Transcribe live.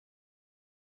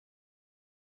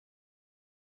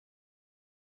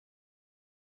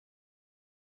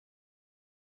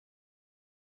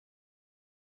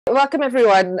welcome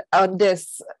everyone on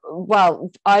this, well,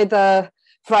 either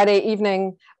Friday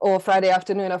evening or Friday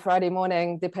afternoon or Friday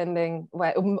morning, depending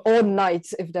where, or night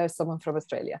if there's someone from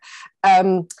Australia.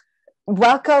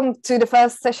 Welcome to the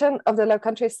first session of the Low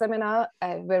Countries seminar.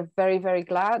 We're very, very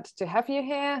glad to have you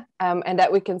here and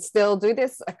that we can still do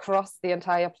this across the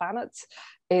entire planet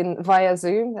via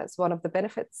Zoom. That's one of the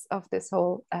benefits of this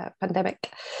whole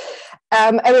pandemic.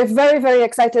 And we're very, very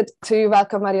excited to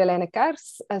welcome Marjoleine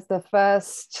as the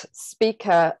first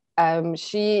speaker.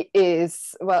 She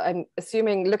is, well, I'm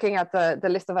assuming looking at the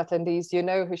list of attendees, you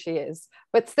know who she is,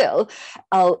 but still,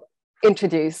 I'll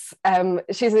introduce.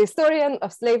 She's a historian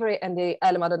of slavery and the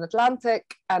early modern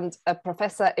Atlantic and a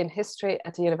professor in history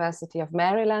at the University of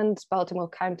Maryland, Baltimore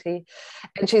County.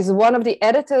 And she's one of the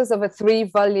editors of a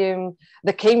 3-volume,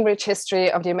 The Cambridge History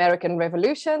of the American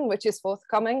Revolution, which is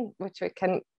forthcoming, which we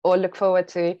can all look forward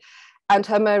to. And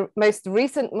her most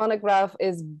recent monograph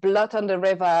is Blood on the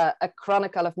River, a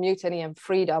chronicle of mutiny and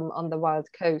freedom on the Wild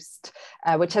Coast,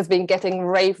 which has been getting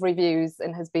rave reviews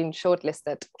and has been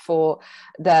shortlisted for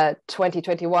the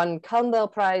 2021 Candel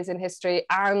Prize in History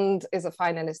and is a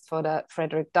finalist for the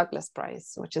Frederick Douglass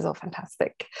Prize, which is all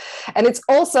fantastic. And it's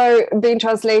also been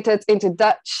translated into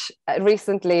Dutch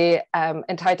recently,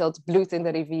 entitled Bloed in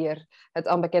de Rivier, het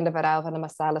onbekende verhaal van de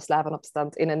massale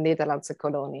slavenopstand in een Nederlandse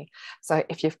kolonie. So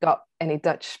if you've got any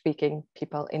Dutch-speaking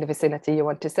people in the vicinity you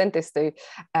want to send this to,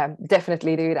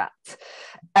 definitely do that.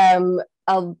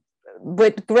 I'll,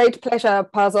 with great pleasure,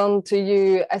 pass on to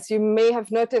you. As you may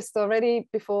have noticed already,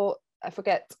 before I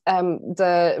forget,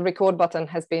 the record button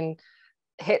has been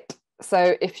hit.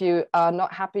 So if you are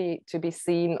not happy to be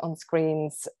seen on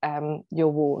screens, you're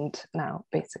warned now,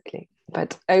 basically.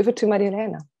 But over to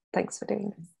Marjoleine. Thanks for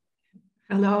doing this.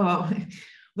 Hello.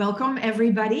 Welcome,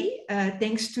 everybody.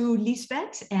 Thanks to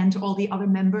Lisbeth and all the other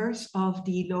members of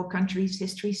the Low Countries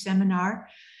History Seminar.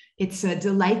 It's a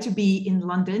delight to be in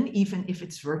London, even if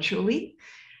it's virtually,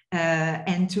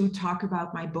 and to talk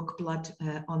about my book, Blood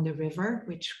on the River,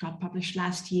 which got published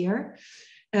last year.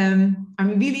 I'm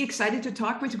really excited to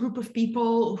talk with a group of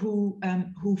people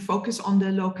who focus on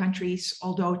the Low Countries,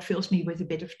 although it fills me with a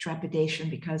bit of trepidation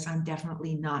because I'm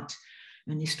definitely not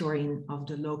an historian of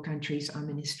the Low Countries. I'm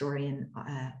an historian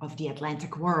of the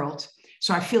Atlantic world.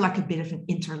 So I feel like a bit of an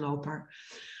interloper.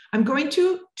 I'm going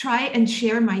to try and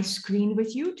share my screen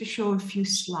with you to show a few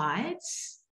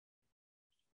slides.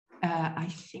 I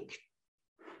think,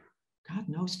 God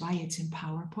knows why it's in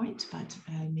PowerPoint, but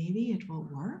maybe it will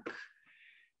work.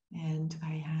 And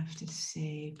I have to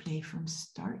say, play from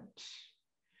start.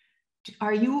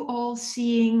 Are you all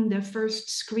seeing the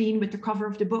first screen with the cover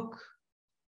of the book?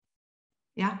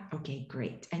 Yeah, okay,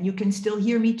 great. And you can still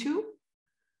hear me too?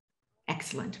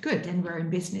 Excellent, good, then we're in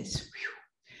business. Whew.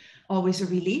 Always a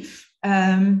relief.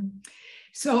 Blood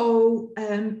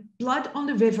on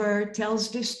the River tells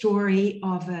the story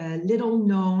of a little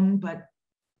known, but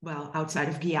well, outside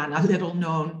of Guyana, little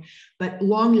known, but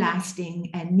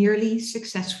long-lasting and nearly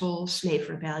successful slave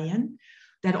rebellion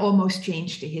that almost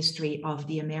changed the history of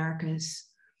the Americas.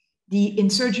 The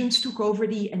insurgents took over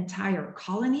the entire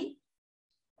colony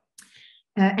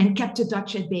and kept the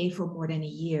Dutch at bay for more than a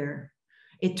year.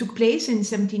 It took place in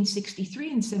 1763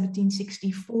 and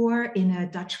 1764 in a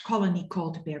Dutch colony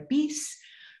called Berbice,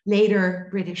 later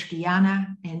British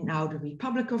Guiana, and now the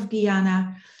Republic of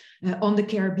Guyana, on the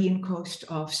Caribbean coast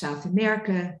of South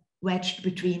America, wedged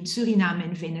between Suriname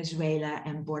and Venezuela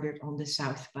and bordered on the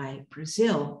south by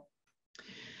Brazil.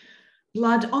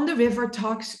 Blood on the River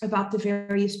talks about the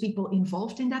various people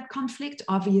involved in that conflict,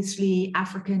 obviously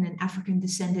African and African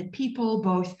descended people,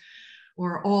 both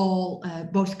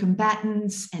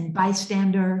combatants and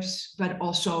bystanders, but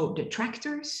also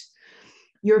detractors,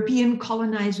 European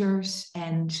colonizers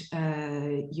and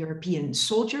European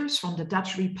soldiers from the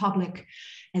Dutch Republic,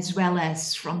 as well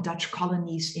as from Dutch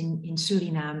colonies in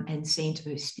Suriname and Saint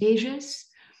Eustatius.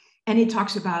 And it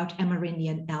talks about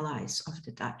Amerindian allies of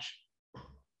the Dutch.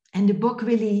 And the book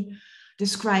really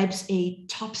describes a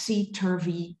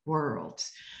topsy-turvy world.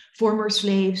 Former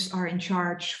slaves are in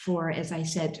charge for, as I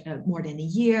said, more than a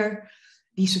year.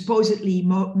 The supposedly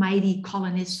mighty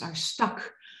colonists are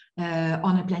stuck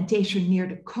on a plantation near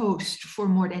the coast for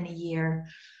more than a year.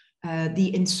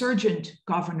 The insurgent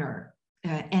governor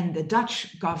and the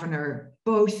Dutch governor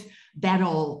both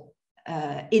battle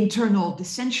internal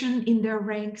dissension in their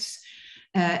ranks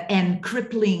and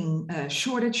crippling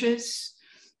shortages.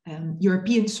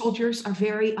 European soldiers are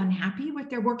very unhappy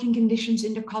with their working conditions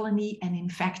in the colony, and in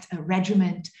fact, a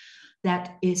regiment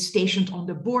that is stationed on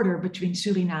the border between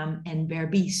Suriname and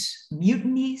Berbice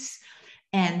mutinies,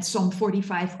 And some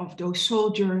 45 of those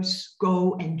soldiers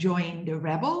go and join the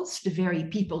rebels, the very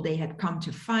people they had come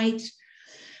to fight.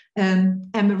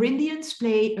 Amerindians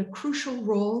play a crucial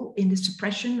role in the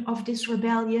suppression of this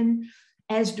rebellion,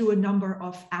 as do a number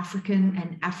of African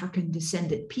and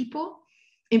African-descended people.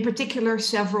 In particular,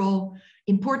 several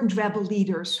important rebel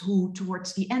leaders who,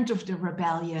 towards the end of the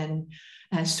rebellion,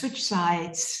 switched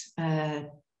sides,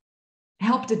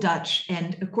 helped the Dutch,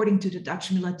 and according to the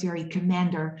Dutch military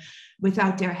commander,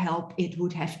 without their help, it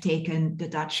would have taken the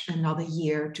Dutch another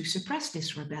year to suppress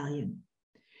this rebellion.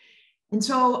 And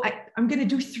so I'm going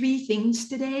to do three things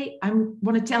today. I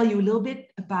want to tell you a little bit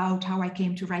about how I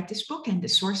came to write this book and the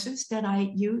sources that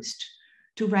I used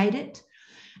to write it.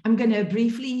 I'm going to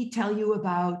briefly tell you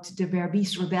about the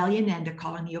Berbice rebellion and the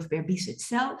colony of Berbice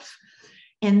itself.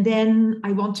 And then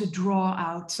I want to draw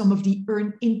out some of the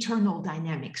internal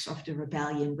dynamics of the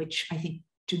rebellion, which I think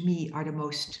to me are the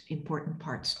most important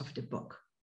parts of the book.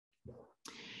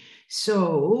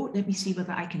 So let me see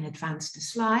whether I can advance the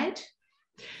slide.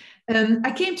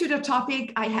 I came to the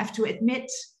topic, I have to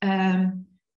admit,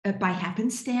 by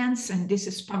happenstance, and this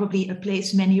is probably a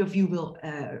place many of you will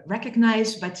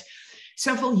recognize, but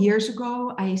several years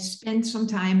ago, I spent some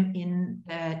time in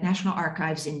the National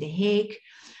Archives in The Hague.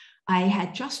 I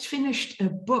had just finished a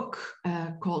book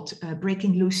called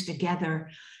Breaking Loose Together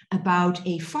about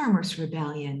a farmers'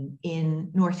 rebellion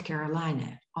in North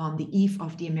Carolina on the eve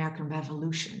of the American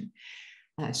Revolution.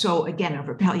 So again, a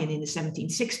rebellion in the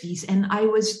 1760s. And I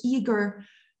was eager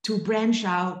to branch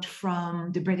out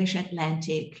from the British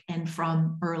Atlantic and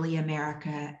from early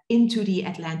America into the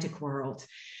Atlantic world.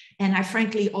 And I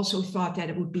frankly also thought that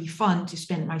it would be fun to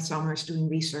spend my summers doing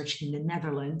research in the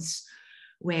Netherlands,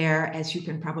 where, as you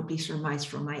can probably surmise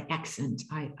from my accent,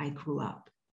 I grew up.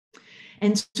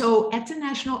 And so at the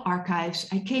National Archives,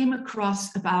 I came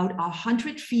across about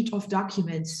 100 feet of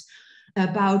documents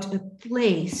about a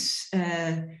place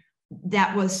that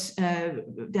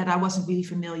I wasn't really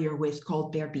familiar with,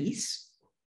 called Berbice.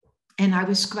 And I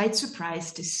was quite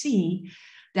surprised to see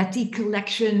that the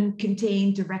collection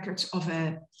contained the records of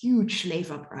a huge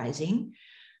slave uprising,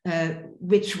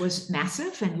 which was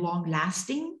massive and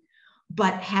long-lasting,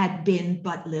 but had been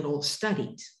but little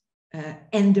studied.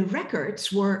 And the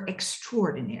records were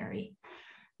extraordinary.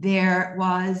 There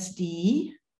was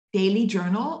the daily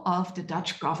journal of the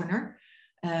Dutch governor,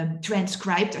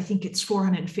 transcribed. I think it's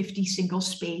 450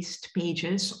 single-spaced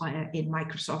pages in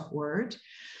Microsoft Word.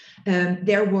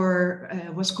 There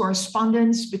was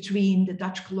correspondence between the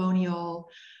Dutch colonial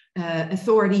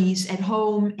authorities at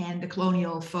home and the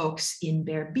colonial folks in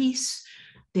Berbice.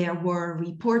 There were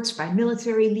reports by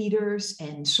military leaders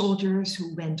and soldiers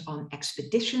who went on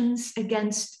expeditions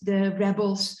against the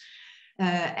rebels,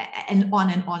 and on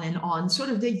and on and on. Sort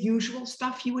of the usual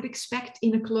stuff you would expect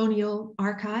in a colonial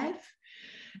archive.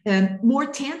 More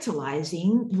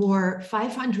tantalizing were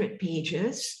 500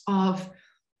 pages of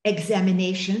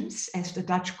examinations, as the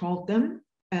Dutch called them,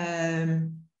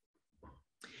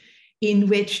 in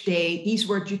which these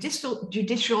were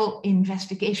judicial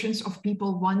investigations of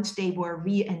people once they were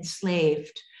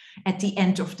re-enslaved at the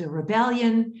end of the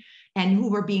rebellion, and who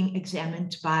were being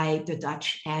examined by the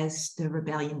Dutch as the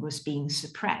rebellion was being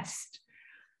suppressed.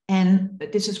 And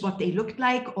this is what they looked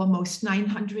like: almost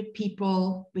 900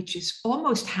 people, which is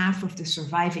almost half of the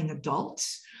surviving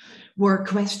adults, were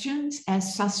questioned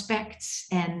as suspects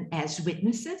and as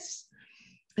witnesses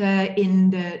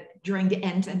during the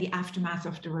end and the aftermath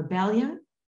of the rebellion.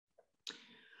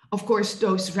 Of course,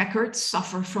 those records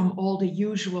suffer from all the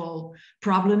usual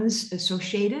problems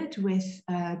associated with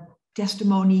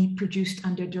testimony produced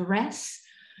under duress,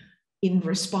 in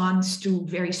response to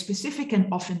very specific and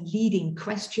often leading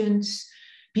questions.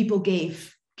 People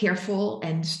gave careful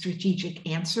and strategic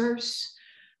answers.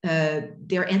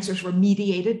 Their answers were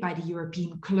mediated by the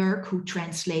European clerk who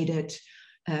translated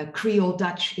Creole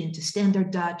Dutch into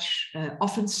Standard Dutch,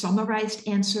 often summarized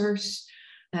answers,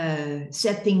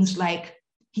 said things like,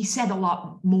 "He said a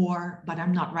lot more, but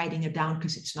I'm not writing it down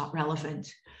because it's not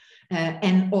relevant."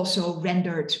 And also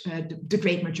rendered the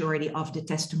great majority of the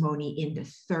testimony in the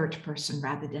third person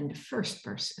rather than the first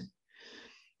person.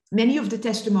 Many of the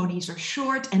testimonies are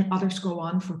short and others go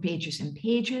on for pages and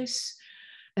pages.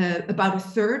 About a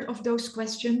third of those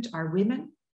questioned are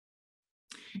women.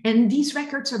 And these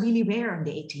records are really rare in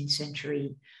the 18th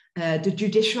century. The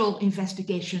judicial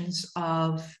investigations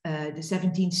of the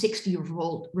 1760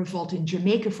 revolt in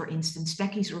Jamaica, for instance,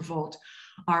 Becky's revolt,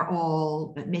 are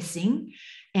all missing.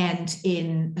 And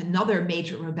in another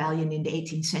major rebellion in the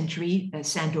 18th century,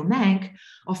 Saint-Domingue,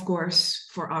 of course,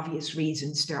 for obvious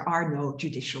reasons, there are no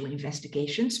judicial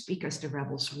investigations because the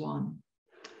rebels won.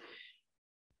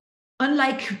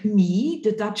 Unlike me,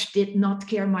 the Dutch did not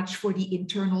care much for the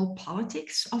internal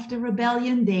politics of the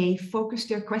rebellion. They focused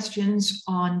their questions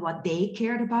on what they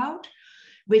cared about,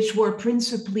 which were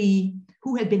principally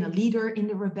who had been a leader in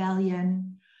the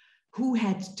rebellion, who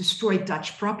had destroyed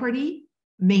Dutch property,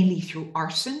 mainly through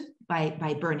arson,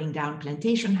 by burning down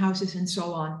plantation houses and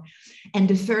so on. And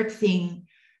the third thing,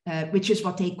 which is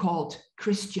what they called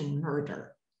Christian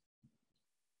murder.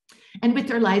 And with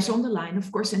their lives on the line,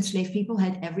 of course, enslaved people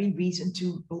had every reason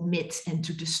to omit and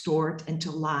to distort and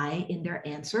to lie in their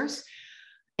answers.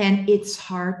 And it's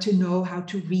hard to know how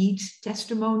to read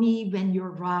testimony when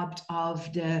you're robbed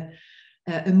of the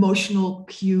emotional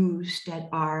cues that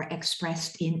are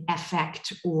expressed in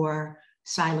affect or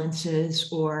silences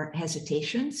or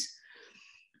hesitations.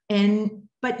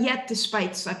 But yet,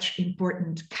 despite such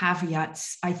important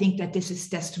caveats, I think that this is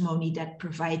testimony that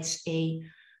provides a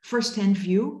first-hand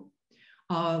view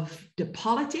of the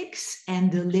politics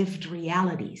and the lived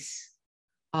realities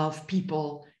of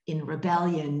people in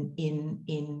rebellion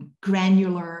in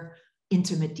granular,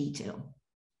 intimate detail.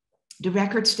 The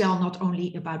records tell not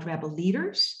only about rebel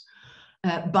leaders,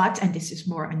 but, and this is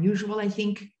more unusual, I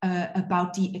think,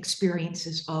 about the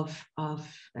experiences of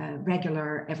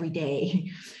regular, everyday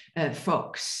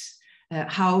folks,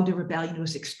 how the rebellion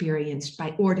was experienced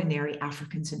by ordinary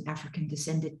Africans and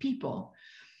African-descended people.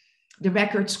 The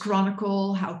records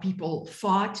chronicle how people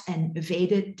fought and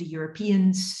evaded the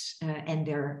Europeans and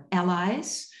their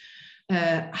allies,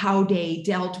 how they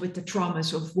dealt with the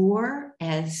traumas of war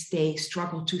as they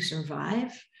struggled to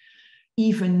survive.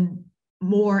 Even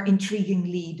more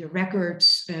intriguingly, the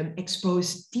records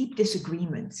expose deep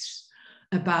disagreements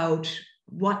about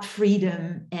what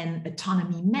freedom and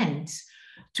autonomy meant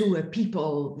to a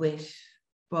people with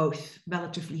both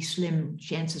relatively slim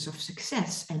chances of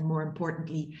success and, more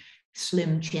importantly,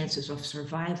 slim chances of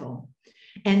survival.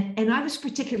 And I was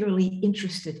particularly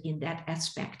interested in that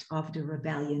aspect of the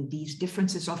rebellion, these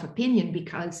differences of opinion,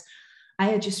 because I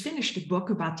had just finished a book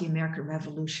about the American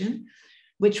Revolution,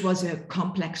 which was a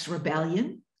complex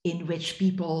rebellion in which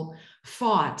people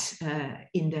fought,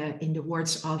 in the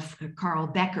words of Carl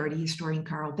Becker, the historian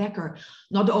Carl Becker,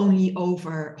 not only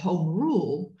over home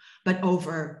rule, but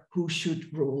over who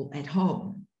should rule at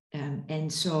home. And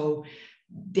so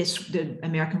the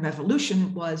American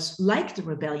Revolution was, like the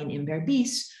rebellion in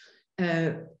Berbice,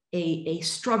 a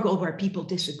struggle where people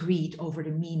disagreed over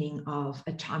the meaning of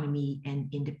autonomy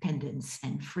and independence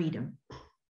and freedom.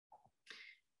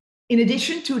 In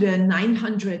addition to the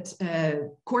 900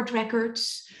 court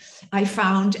records, I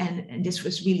found, and this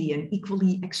was really an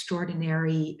equally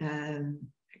extraordinary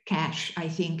cache, I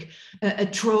think, a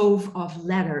trove of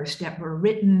letters that were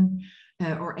written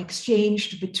or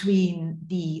exchanged between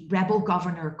the rebel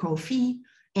governor Kofi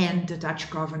and the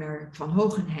Dutch governor van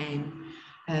Hogenheim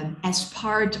as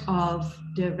part of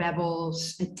the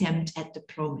rebels' attempt at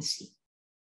diplomacy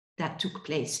that took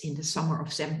place in the summer of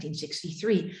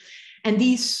 1763. And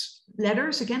these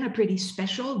letters, again, are pretty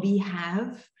special. We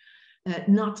have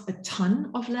not a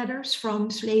ton of letters from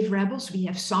slave rebels. We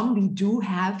have some. We do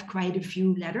have quite a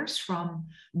few letters from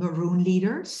Maroon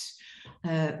leaders.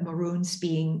 Maroons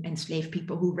being enslaved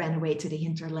people who ran away to the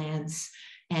hinterlands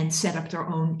and set up their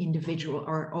own individual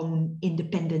or own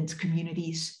independent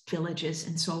communities, villages,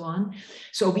 and so on.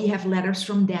 So we have letters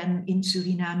from them in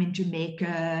Suriname, in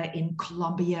Jamaica, in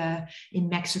Colombia, in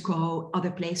Mexico,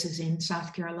 other places in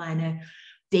South Carolina,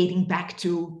 dating back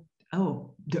to,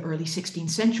 the early 16th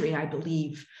century, I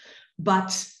believe.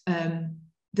 But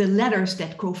the letters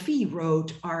that Kofi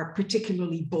wrote are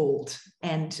particularly bold,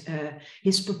 and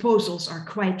his proposals are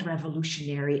quite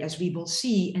revolutionary, as we will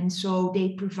see. And so they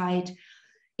provide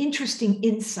interesting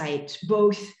insight,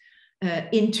 both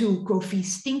into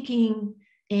Kofi's thinking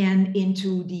and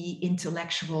into the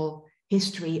intellectual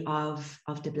history of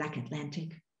the Black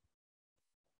Atlantic.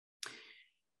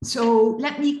 So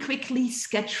let me quickly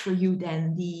sketch for you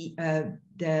then a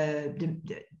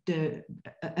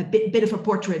bit of a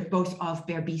portrait both of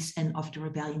Berbice and of the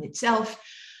rebellion itself.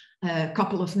 A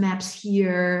couple of maps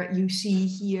here. You see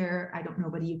here, I don't know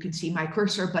whether you can see my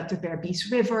cursor, but the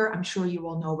Berbice River. I'm sure you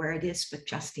all know where it is, but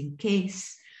just in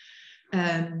case.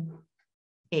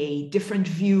 A different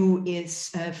view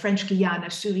is French Guiana,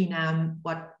 Suriname,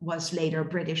 what was later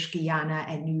British Guiana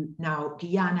and now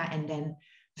Guyana, and then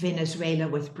Venezuela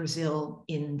with Brazil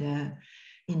in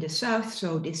the south.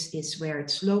 So this is where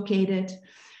it's located.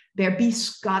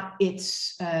 Berbice got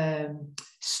its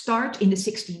start in the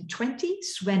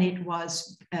 1620s when it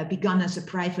was begun as a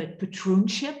private patroon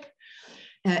ship,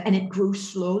 and it grew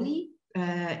slowly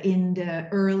in the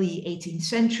early 18th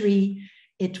century.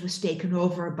 It was taken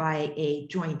over by a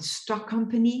joint stock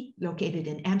company located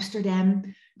in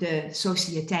Amsterdam, the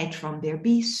Sociëteit van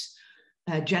Berbice,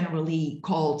 generally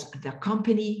called the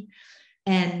company.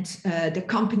 And the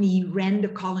company ran the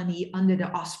colony under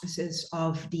the auspices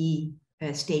of the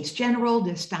States General,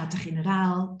 the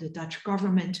Staten-Generaal, the Dutch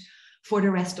government, for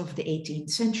the rest of the 18th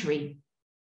century.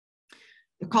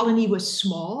 The colony was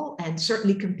small and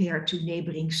certainly compared to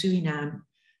neighboring Suriname,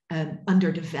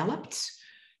 underdeveloped.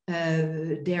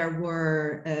 There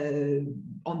were,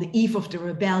 on the eve of the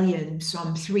rebellion,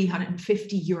 some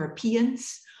 350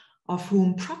 Europeans, of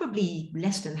whom probably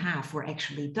less than half were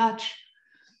actually Dutch.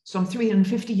 Some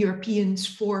 350 Europeans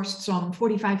forced some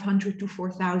 4,500 to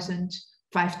 4,000,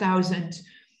 5,000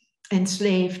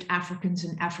 enslaved Africans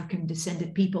and African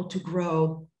descended people to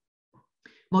grow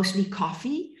mostly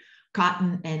coffee,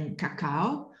 cotton, and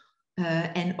cacao.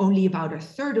 And only about a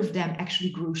third of them actually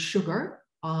grew sugar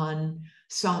on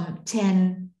some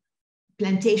 10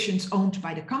 plantations owned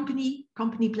by the company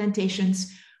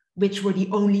plantations, which were the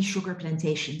only sugar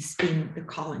plantations in the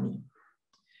colony.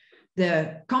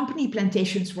 The company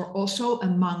plantations were also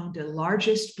among the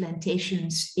largest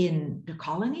plantations in the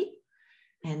colony.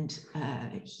 And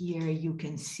here you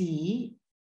can see,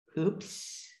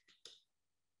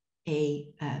 a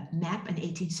map, an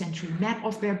 18th century map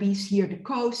of Berbice, here the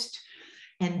coast.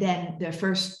 And then the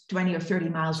first 20 or 30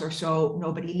 miles or so,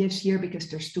 nobody lives here because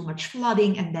there's too much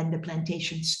flooding. And then the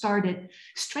plantation started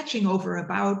stretching over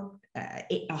about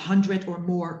 100 or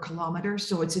more kilometers.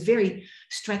 So it's a very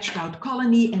stretched out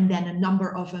colony. And then a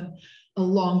number of them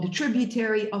along the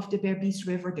tributary of the Berbice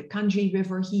River, the Kanji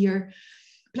River here.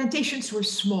 Plantations were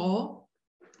small.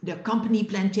 The company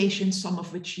plantations, some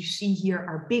of which you see here,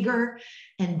 are bigger,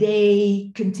 and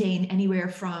they contain anywhere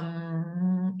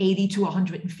from 80 to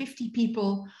 150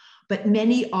 people. But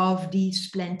many of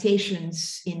these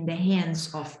plantations in the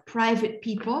hands of private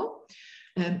people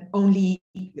only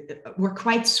were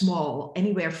quite small,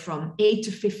 anywhere from 8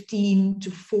 to 15 to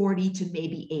 40 to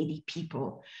maybe 80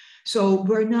 people. So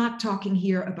we're not talking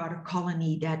here about a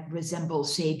colony that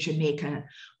resembles, say, Jamaica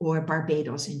or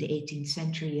Barbados in the 18th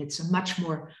century. It's a much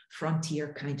more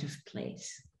frontier kind of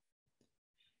place.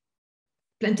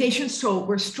 Plantations so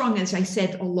were strung, as I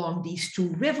said, along these two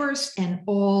rivers, and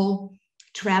all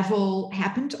travel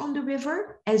happened on the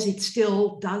river, as it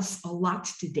still does a lot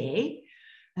today.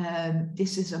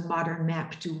 This is a modern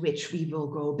map to which we will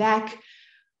go back.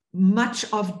 Much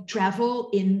of travel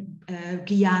in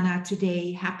Guyana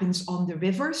today happens on the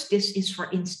rivers. This is,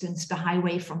 for instance, the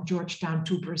highway from Georgetown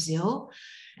to Brazil.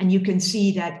 And you can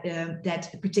see that,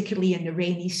 that particularly in the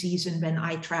rainy season, when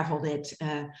I traveled it,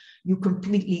 you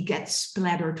completely get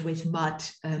splattered with mud.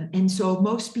 And so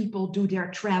most people do their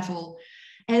travel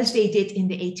as they did in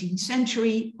the 18th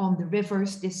century on the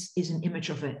rivers. This is an image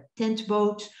of a tent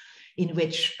boat in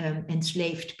which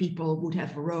enslaved people would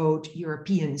have rowed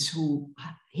Europeans who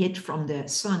hid from the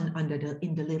sun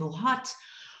in the little hut,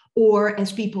 or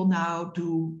as people now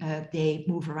do, they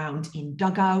move around in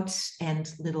dugouts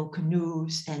and little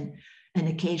canoes and an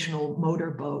occasional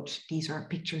motorboat. These are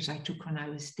pictures I took when I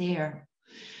was there.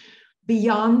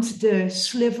 Beyond the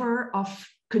sliver of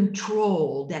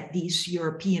control that these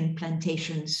European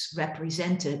plantations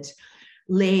represented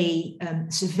lay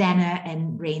savanna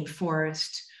and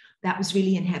rainforest that was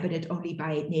really inhabited only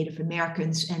by Native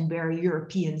Americans and where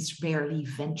Europeans rarely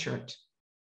ventured.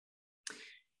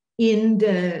 In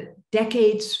the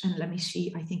decades, and let me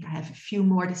see, I think I have a few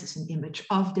more. This is an image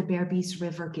of the Berbice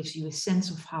River, gives you a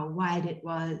sense of how wide it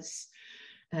was.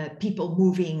 People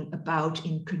moving about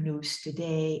in canoes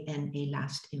today, and a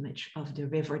last image of the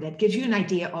river. That gives you an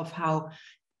idea of how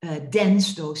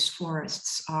dense those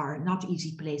forests are, not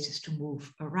easy places to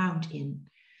move around in.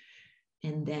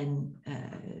 And then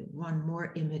one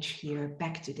more image here,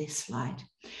 back to this slide.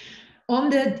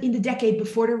 In the decade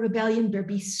before the rebellion,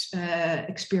 Berbice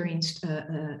experienced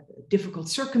difficult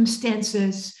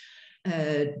circumstances,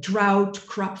 drought,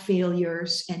 crop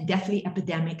failures, and deathly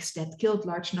epidemics that killed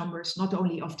large numbers, not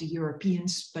only of the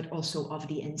Europeans, but also of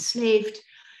the enslaved.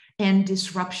 And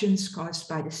disruptions caused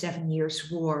by the 7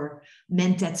 Years' War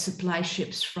meant that supply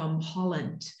ships from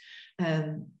Holland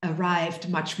arrived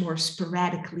much more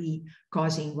sporadically,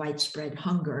 causing widespread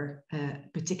hunger,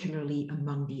 particularly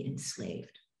among the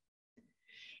enslaved.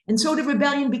 And so the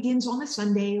rebellion begins on a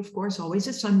Sunday, of course, always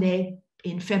a Sunday,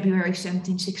 in February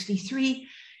 1763.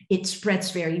 It spreads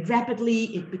very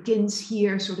rapidly. It begins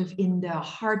here, sort of in the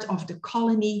heart of the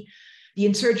colony. The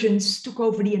insurgents took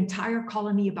over the entire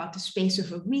colony about the space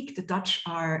of a week. The Dutch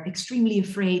are extremely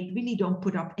afraid, really don't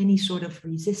put up any sort of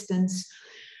resistance.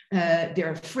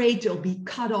 They're afraid they'll be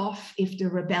cut off if the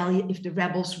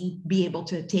rebels would be able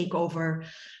to take over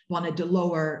wanted the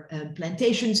lower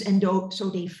plantations, and so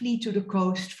they flee to the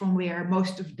coast, from where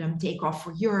most of them take off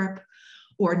for Europe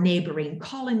or neighboring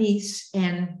colonies.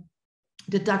 And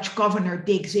the Dutch governor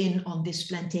digs in on this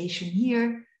plantation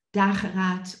here,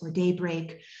 Dageraad or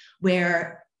Daybreak,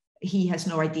 where he has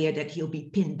no idea that he'll be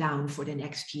pinned down for the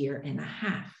next year and a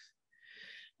half.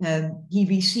 He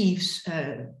receives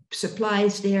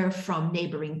supplies there from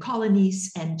neighboring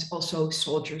colonies, and also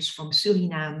soldiers from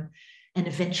Suriname, and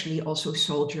eventually also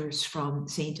soldiers from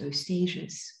St.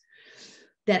 Eustatius.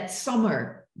 That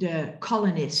summer, the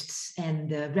colonists and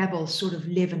the rebels sort of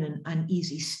live in an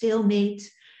uneasy stalemate,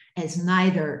 as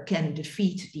neither can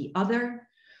defeat the other.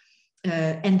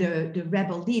 And the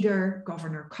rebel leader,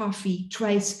 Governor Coffee,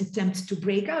 attempts to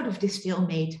break out of this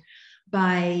stalemate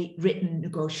by written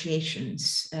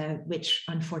negotiations, which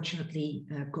unfortunately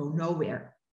go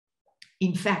nowhere.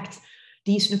 In fact,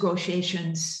 these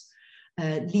negotiations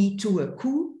lead to a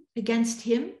coup against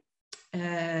him.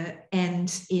 And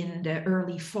in the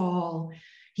early fall,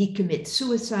 he commits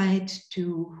suicide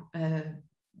to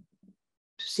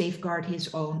safeguard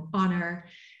his own honor.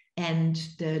 And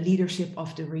the leadership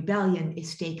of the rebellion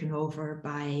is taken over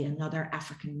by another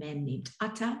African man named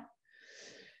Atta.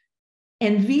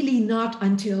 And really not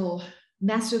until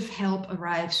massive help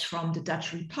arrives from the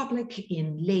Dutch Republic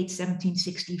in late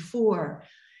 1764,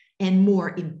 and more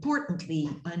importantly,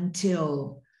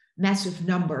 until massive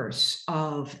numbers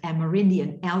of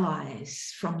Amerindian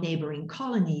allies from neighboring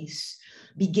colonies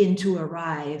begin to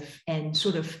arrive and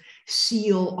sort of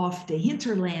seal off the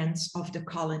hinterlands of the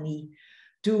colony,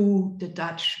 do the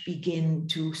Dutch begin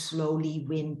to slowly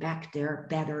win back their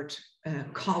battered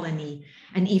colony.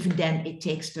 And even then, it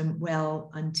takes them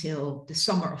well until the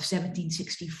summer of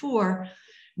 1764,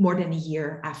 more than a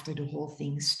year after the whole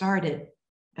thing started.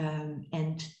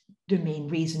 And the main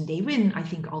reason they win, I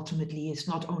think, ultimately is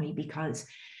not only because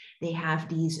they have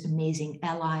these amazing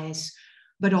allies,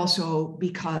 but also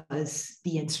because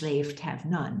the enslaved have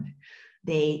none.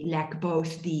 They lack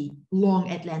both the long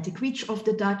Atlantic reach of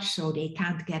the Dutch, so they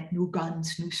can't get new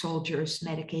guns, new soldiers,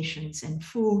 medications, and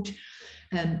food.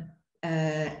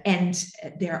 And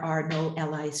there are no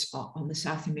allies on the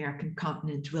South American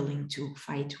continent willing to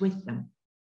fight with them.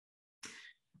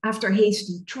 After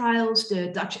hasty trials, the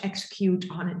Dutch execute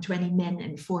 120 men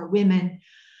and 4 women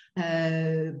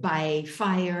by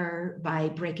fire, by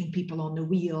breaking people on the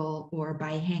wheel, or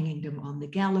by hanging them on the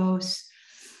gallows.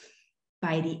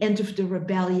 By the end of the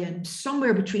rebellion,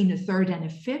 somewhere between a third and a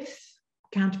fifth,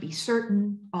 can't be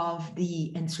certain, of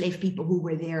the enslaved people who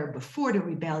were there before the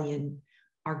rebellion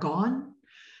are gone.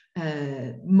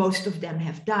 Most of them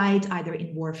have died either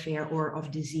in warfare or of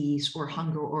disease or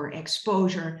hunger or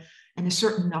exposure, and a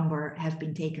certain number have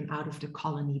been taken out of the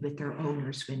colony with their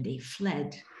owners when they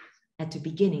fled at the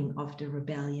beginning of the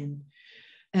rebellion.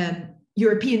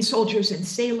 European soldiers and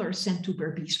sailors sent to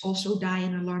Berbice also die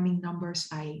in alarming numbers.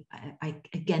 I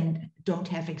again don't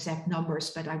have exact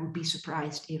numbers, but I would be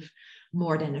surprised if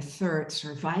more than a third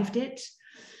survived it.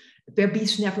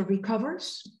 Berbice never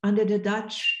recovers under the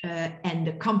Dutch, and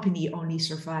the company only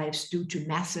survives due to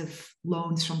massive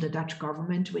loans from the Dutch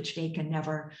government, which they can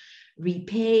never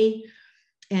repay.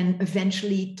 And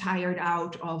eventually, tired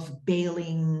out of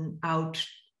bailing out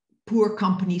poor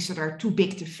companies that are too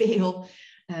big to fail,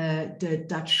 the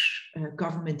Dutch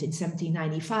government in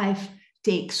 1795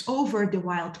 takes over the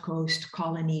Wild Coast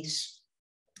colonies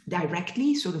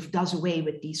directly, sort of does away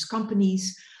with these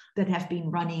companies that have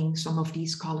been running some of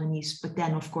these colonies. But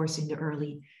then, of course, in the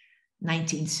early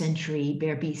 19th century,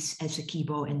 Berbice,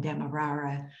 Essequibo, and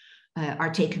Demerara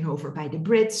are taken over by the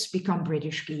Brits, become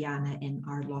British Guiana, and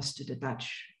are lost to the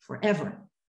Dutch forever.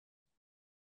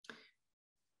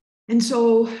 And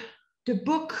so the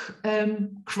book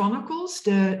chronicles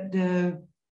the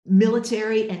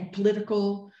military and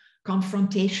political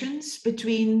confrontations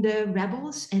between the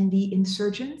rebels and the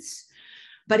insurgents,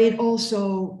 but it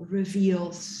also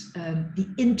reveals the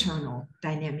internal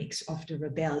dynamics of the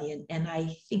rebellion. And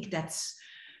I think that's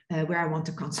where I want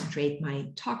to concentrate my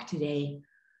talk today.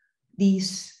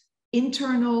 These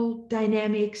internal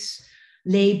dynamics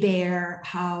lay bare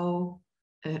how,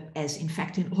 as in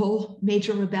fact in all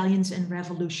major rebellions and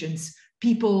revolutions,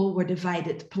 people were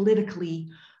divided politically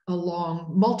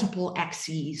along multiple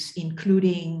axes,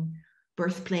 including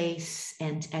birthplace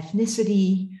and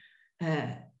ethnicity,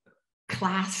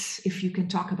 class, if you can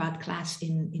talk about class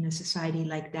in a society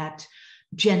like that,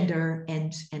 gender,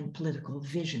 and political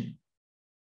vision.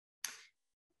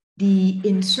 The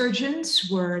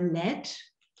insurgents were led,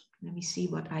 let me see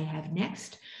what I have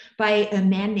next, by a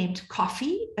man named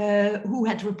Coffee, who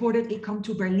had reportedly come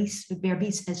to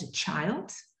Berbice as a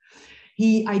child.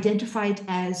 He identified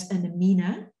as an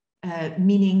Amina,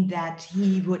 meaning that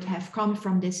he would have come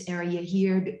from this area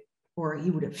here, or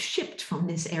he would have shipped from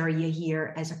this area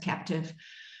here as a captive,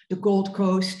 the Gold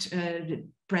Coast, the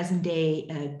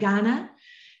present-day Ghana.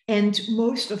 And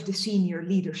most of the senior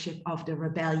leadership of the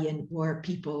rebellion were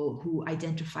people who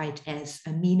identified as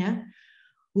Amina,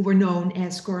 who were known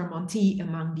as Coromantee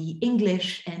among the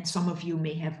English. And some of you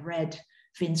may have read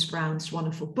Vince Brown's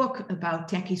wonderful book about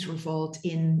Taki's revolt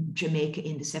in Jamaica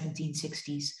in the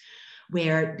 1760s,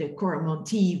 where the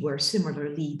Coromantee were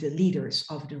similarly the leaders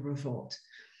of the revolt.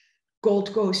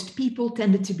 Gold Coast people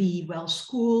tended to be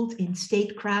well-schooled in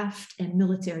statecraft and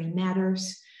military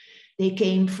matters. They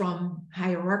came from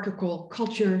hierarchical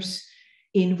cultures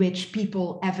in which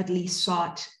people avidly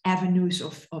sought avenues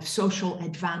of social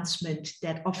advancement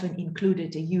that often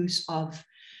included the use of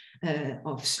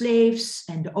slaves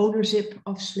and the ownership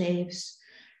of slaves.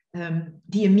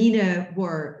 The Amina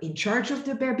were in charge of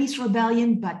the Berbice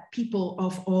rebellion, but people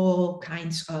of all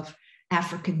kinds of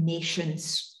African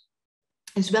nations,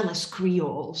 as well as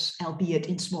Creoles, albeit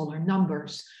in smaller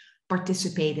numbers,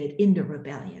 participated in the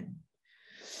rebellion.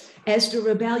 As the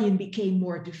rebellion became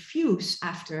more diffuse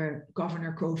after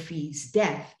Governor Kofi's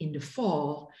death in the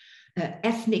fall,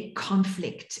 ethnic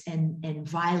conflict and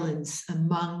violence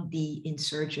among the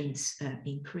insurgents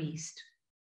increased.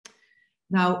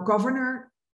 Now,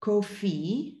 Governor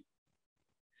Kofi,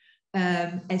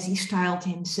 as he styled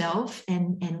himself,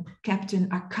 and Captain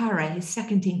Akara, his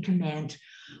second in command,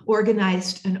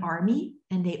 organized an army,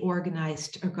 and they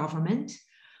organized a government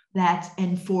that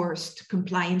enforced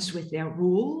compliance with their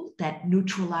rule, that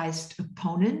neutralized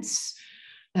opponents,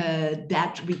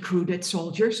 that recruited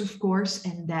soldiers, of course,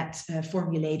 and that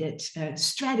formulated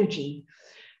strategy.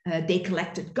 They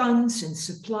collected guns and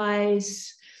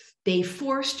supplies. They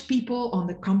forced people on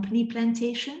the company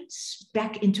plantations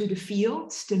back into the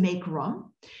fields to make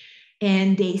rum.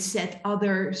 And they set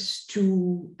others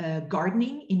to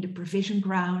gardening in the provision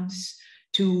grounds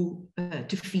to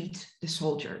feed the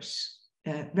soldiers.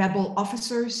 Rebel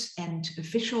officers and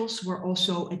officials were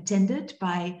also attended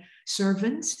by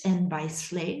servants and by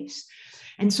slaves.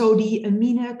 And so the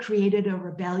Amina created a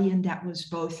rebellion that was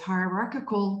both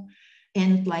hierarchical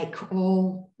and, like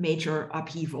all major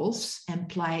upheavals,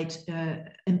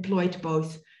 employed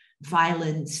both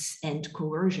violence and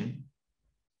coercion.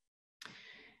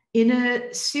 In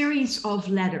a series of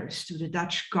letters to the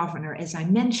Dutch governor, as I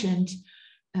mentioned,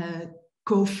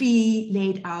 Kofi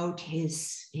laid out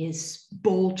his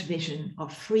bold vision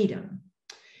of freedom.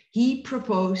 He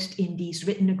proposed in these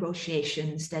written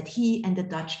negotiations that he and the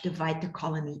Dutch divide the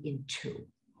colony in two.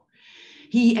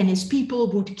 He and his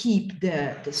people would keep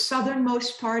the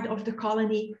southernmost part of the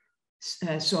colony,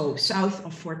 so south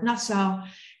of Fort Nassau,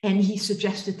 and he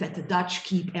suggested that the Dutch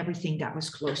keep everything that was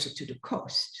closer to the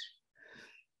coast.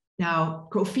 Now,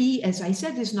 Kofi, as I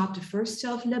said, is not the first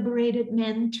self-liberated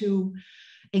man to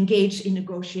engage in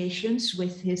negotiations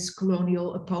with his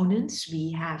colonial opponents.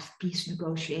 We have peace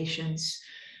negotiations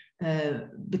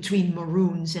between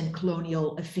Maroons and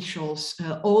colonial officials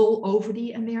all over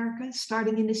the Americas,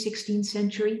 starting in the 16th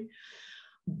century.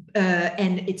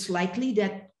 And it's likely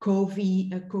that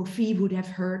Kofi would have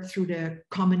heard through the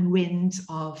common wind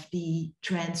of the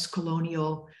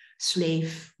trans-colonial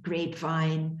slave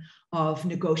grapevine of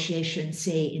negotiations,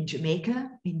 say, in Jamaica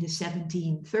in the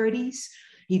 1730s.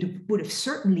 He would have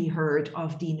certainly heard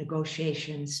of the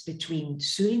negotiations between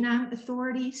Suriname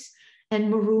authorities and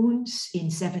Maroons in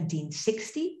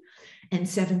 1760 and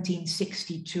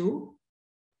 1762.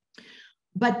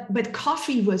 But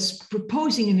Kofi was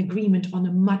proposing an agreement on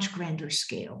a much grander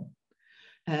scale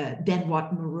than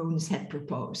what Maroons had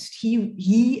proposed.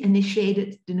 He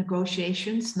initiated the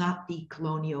negotiations, not the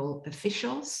colonial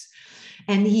officials,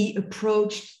 and he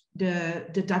approached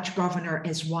the Dutch governor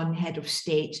as one head of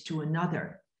state to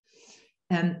another.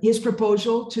 His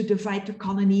proposal to divide the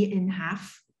colony in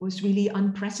half was really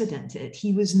unprecedented.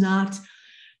 He was not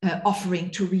offering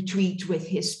to retreat with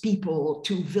his people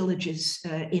to villages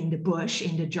in the bush,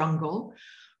 in the jungle,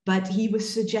 but he was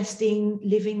suggesting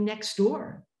living next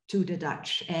door to the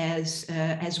Dutch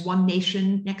as one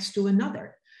nation next to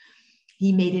another.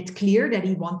 He made it clear that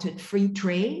he wanted free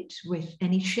trade with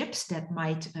any ships that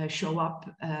might show up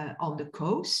on the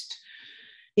coast.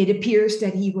 It appears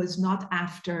that he was not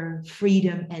after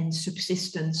freedom and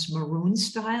subsistence Maroon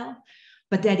style,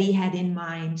 but that he had in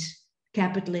mind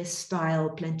capitalist style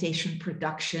plantation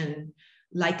production,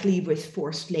 likely with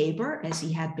forced labor, as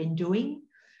he had been doing,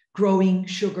 growing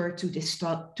sugar to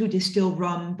distill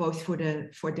rum, both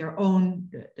for their own,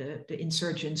 the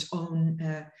insurgents' own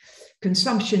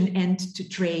consumption, and to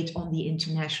trade on the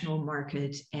international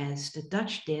market as the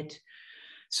Dutch did.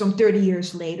 Some 30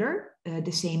 years later,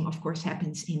 the same, of course,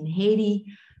 happens in Haiti,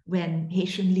 when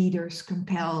Haitian leaders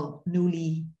compel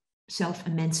newly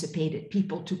self-emancipated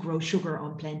people to grow sugar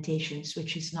on plantations,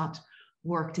 which is not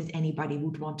work that anybody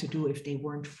would want to do if they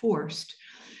weren't forced,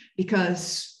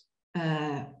 because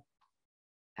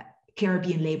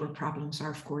Caribbean labor problems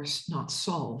are, of course, not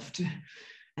solved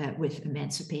with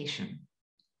emancipation.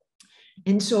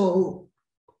 And so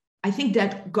I think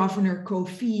that Governor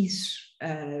Kofi's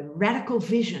radical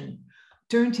vision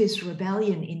turned his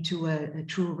rebellion into a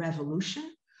true revolution,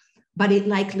 but it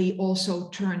likely also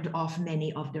turned off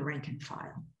many of the rank and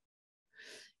file.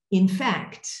 In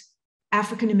fact,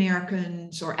 African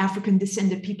Americans or African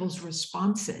descended people's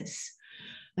responses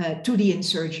to the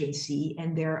insurgency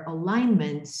and their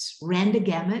alignments ran the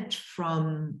gamut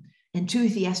from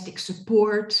enthusiastic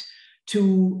support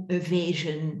to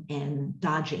evasion and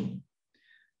dodging.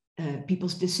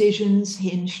 People's decisions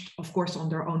hinged, of course, on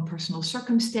their own personal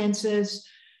circumstances,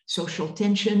 social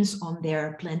tensions on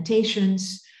their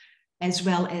plantations, as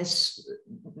well as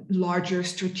larger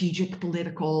strategic,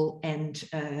 political, and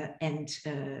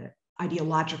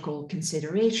ideological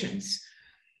considerations.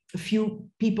 A few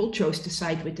people chose to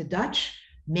side with the Dutch.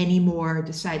 Many more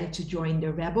decided to join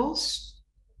the rebels.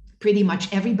 Pretty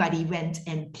much everybody went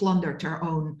and plundered their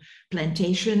own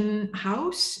plantation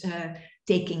house,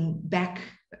 taking back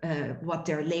what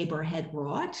their labor had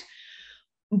wrought.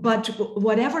 But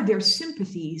whatever their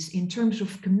sympathies in terms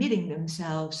of committing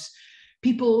themselves,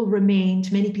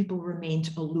 many people remained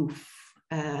aloof,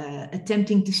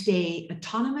 attempting to stay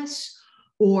autonomous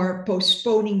or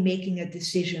postponing making a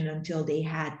decision until they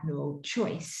had no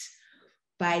choice.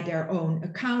 By their own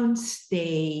accounts,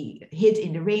 they hid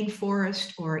in the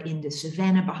rainforest or in the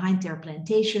savanna behind their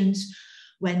plantations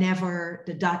whenever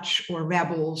the Dutch or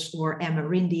rebels or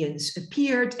Amerindians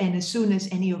appeared. And as soon as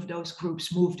any of those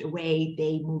groups moved away,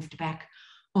 they moved back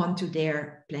onto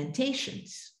their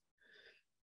plantations.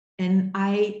 And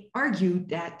I argued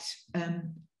that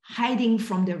hiding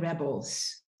from the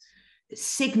rebels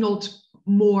signaled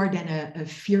more than a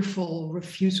fearful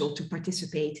refusal to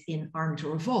participate in armed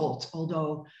revolt,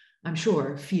 although I'm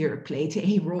sure fear played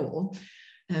a role.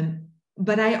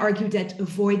 But I argued that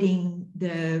avoiding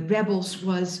the rebels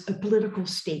was a political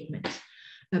statement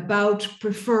about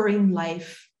preferring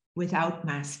life without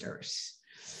masters.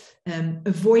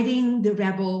 Avoiding the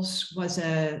rebels was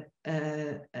a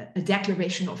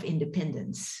declaration of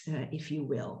independence, if you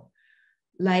will.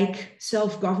 Like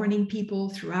self-governing people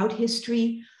throughout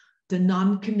history, the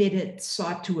non-committed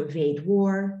sought to evade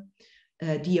war,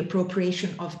 the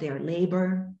appropriation of their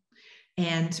labor,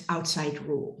 and outside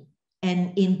rule.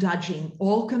 And in dodging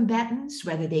all combatants,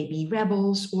 whether they be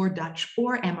rebels or Dutch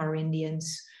or Amerindians,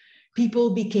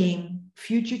 people became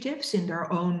fugitives in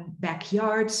their own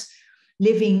backyards,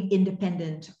 living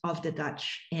independent of the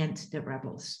Dutch and the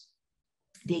rebels.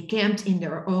 They camped in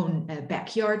their own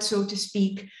backyard, so to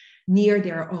speak, near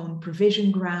their own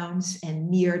provision grounds and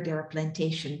near their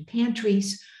plantation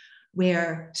pantries,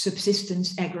 where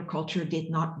subsistence agriculture did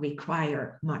not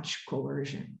require much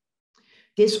coercion.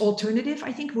 This alternative,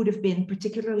 I think, would have been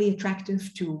particularly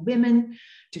attractive to women,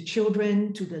 to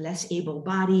children, to the less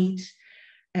able-bodied,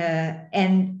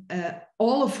 and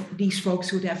all of these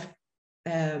folks would have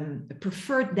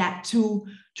preferred that to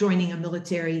joining a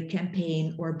military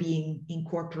campaign or being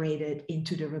incorporated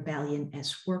into the rebellion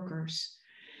as workers.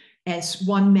 As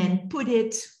one man put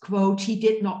it, quote, he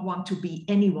did not want to be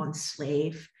anyone's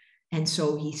slave, and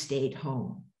so he stayed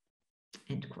home,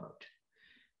 end quote.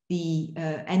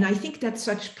 And I think that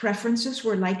such preferences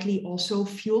were likely also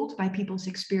fueled by people's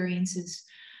experiences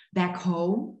back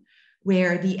home,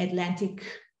 where the Atlantic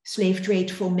slave trade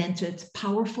fomented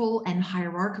powerful and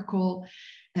hierarchical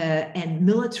and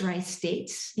militarized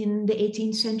states in the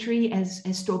 18th century,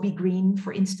 as Toby Green,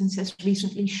 for instance, has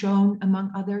recently shown,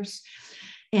 among others.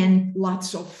 And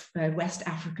lots of West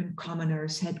African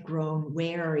commoners had grown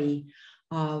wary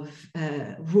of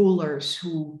rulers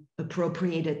who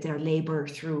appropriated their labor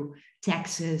through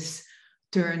taxes,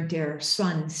 turned their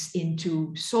sons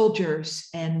into soldiers,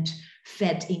 and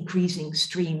fed increasing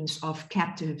streams of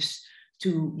captives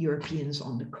to Europeans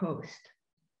on the coast.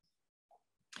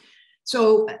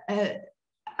 So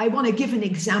I want to give an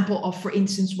example of, for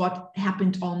instance, what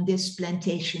happened on this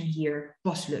plantation here,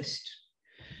 Boslust.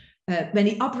 When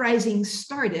the uprising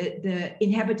started, the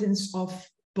inhabitants of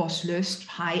Boslust,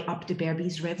 high up the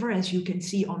Berbice River, as you can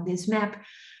see on this map,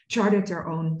 chartered their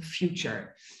own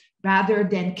future. Rather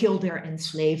than kill their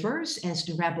enslavers, as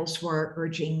the rebels were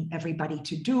urging everybody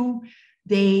to do,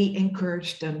 they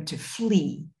encouraged them to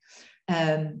flee.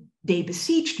 They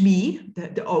besieged me,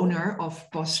 the owner of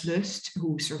Boslust,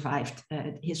 who survived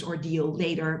his ordeal,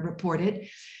 later reported.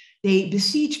 They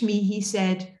besieged me, he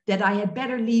said, that I had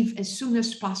better leave as soon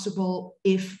as possible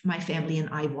if my family and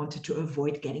I wanted to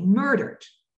avoid getting murdered.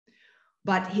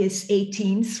 But his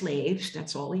 18 slaves,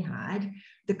 that's all he had,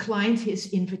 declined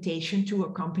his invitation to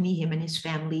accompany him and his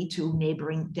family to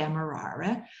neighboring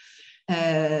Demerara.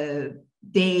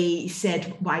 They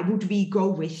said, why would we go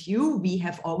with you? We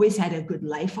have always had a good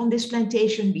life on this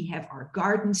plantation. We have our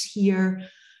gardens here.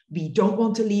 We don't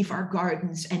want to leave our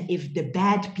gardens. And if the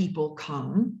bad people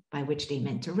come, by which they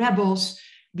meant the rebels,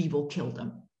 we will kill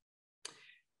them.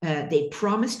 They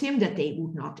promised him that they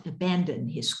would not abandon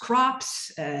his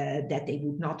crops, that they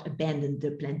would not abandon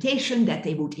the plantation, that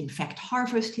they would in fact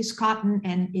harvest his cotton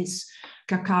and his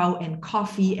cacao and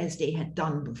coffee as they had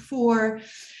done before.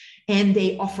 And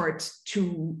they offered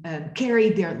to carry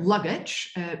their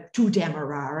luggage to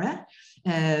Demerara,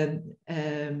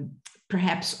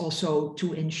 perhaps also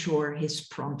to ensure his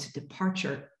prompt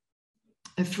departure.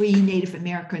 A free Native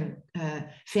American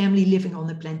family living on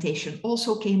the plantation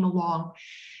also came along.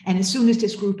 And as soon as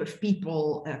this group of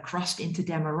people crossed into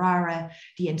Demerara,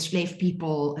 the enslaved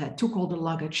people took all the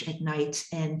luggage at night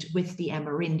and with the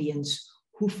Amerindians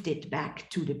hoofed it back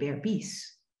to the Berbice.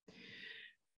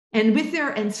 And with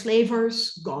their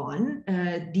enslavers gone,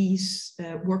 these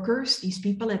workers, these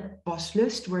people at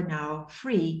Boslust were now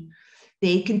free.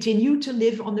 They continued to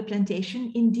live on the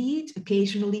plantation, indeed,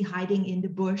 occasionally hiding in the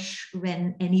bush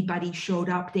when anybody showed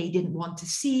up they didn't want to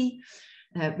see,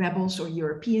 rebels or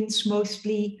Europeans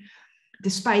mostly.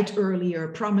 Despite earlier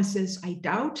promises, I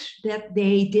doubt that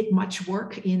they did much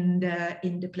work in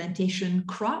the plantation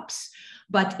crops,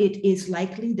 but it is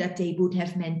likely that they would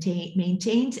have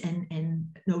maintained and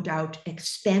no doubt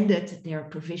expanded their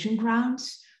provision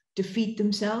grounds to feed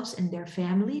themselves and their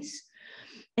families.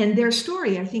 And their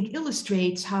story, I think,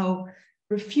 illustrates how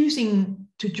refusing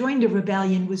to join the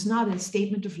rebellion was not a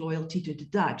statement of loyalty to the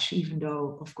Dutch, even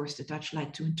though, of course, the Dutch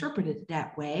like to interpret it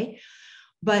that way,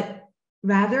 but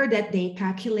rather that they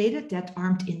calculated that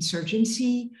armed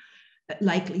insurgency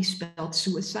likely spelled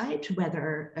suicide,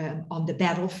 whether on the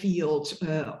battlefield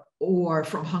or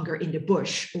from hunger in the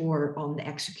bush or on the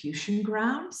execution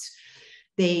grounds.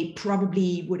 They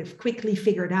probably would have quickly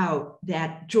figured out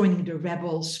that joining the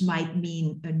rebels might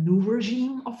mean a new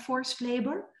regime of forced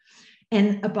labor.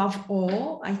 And above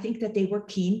all, I think that they were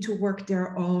keen to work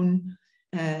their own,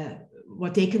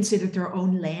 what they considered their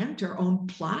own land, their own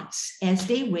plots, as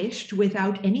they wished,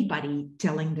 without anybody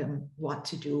telling them what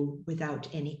to do, without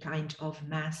any kind of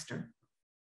master.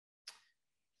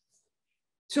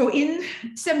 So in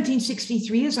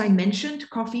 1763, as I mentioned,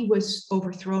 Koffie was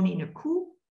overthrown in a coup.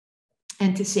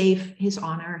 And to save his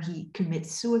honor, he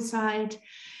commits suicide.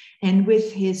 And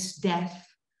with his death,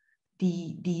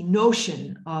 the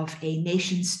notion of a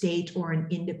nation state or an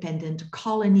independent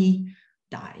colony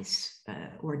dies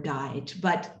or died.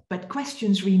 But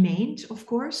questions remained, of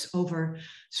course, over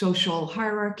social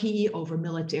hierarchy, over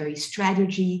military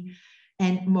strategy,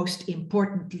 and most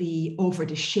importantly, over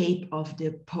the shape of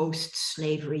the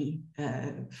post-slavery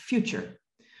future.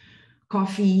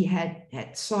 Koffie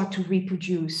had sought to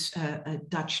reproduce a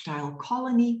Dutch-style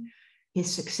colony.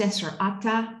 His successor,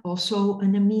 Atta, also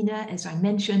an Amina, as I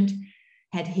mentioned,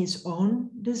 had his own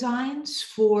designs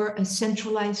for a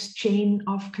centralized chain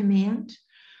of command.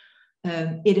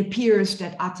 It appears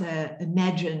that Atta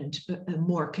imagined a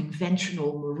more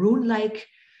conventional Maroon-like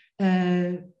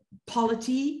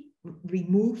polity,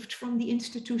 removed from the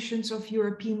institutions of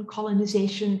European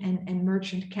colonization and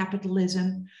merchant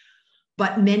capitalism.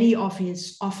 But many of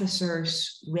his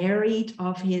officers wearied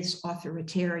of his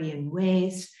authoritarian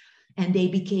ways, and they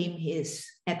became his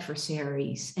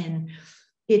adversaries. And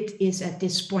it is at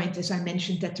this point, as I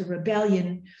mentioned, that the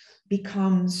rebellion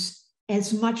becomes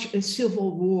as much a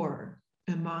civil war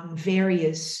among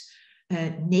various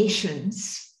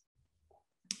nations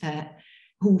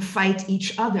who fight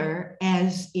each other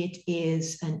as it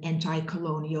is an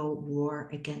anti-colonial war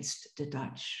against the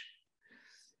Dutch.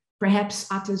 Perhaps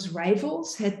Atta's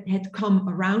rivals had come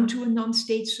around to a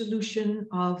non-state solution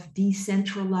of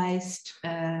decentralized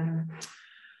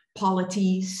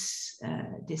polities.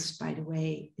 This, by the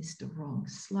way, is the wrong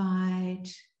slide.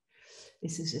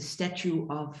 This is a statue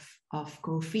of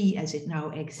Koffie as it now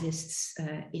exists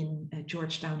in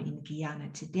Georgetown in Guyana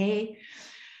today.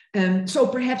 So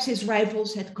perhaps his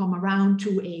rivals had come around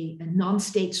to a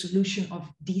non-state solution of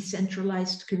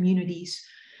decentralized communities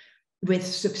with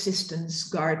subsistence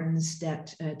gardens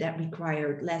that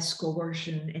required less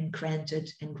coercion and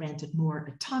granted more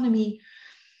autonomy.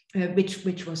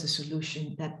 which was a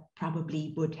solution that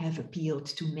probably would have appealed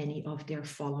to many of their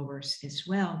followers as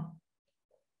well.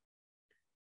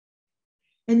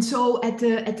 And so at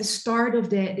the start of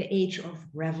the age of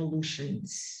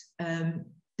revolutions, the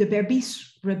Berbice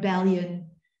rebellion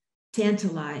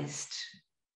tantalized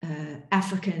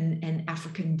African and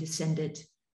African descended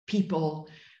people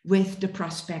with the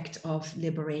prospect of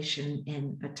liberation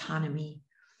and autonomy.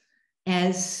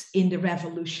 As in the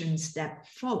revolutions that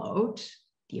followed,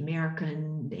 the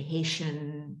American, the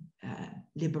Haitian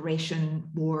liberation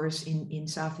wars in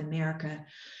South America,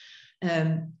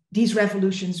 these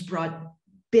revolutions brought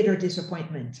bitter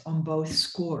disappointment on both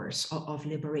scores of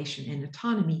liberation and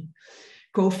autonomy.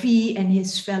 Kofi and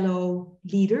his fellow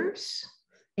leaders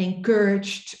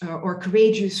encouraged or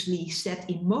courageously set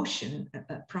in motion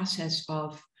a process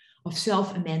of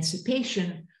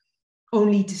self-emancipation,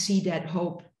 only to see that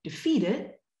hope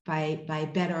defeated by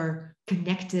better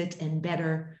connected and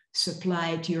better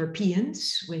supplied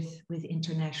Europeans with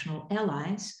international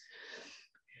allies.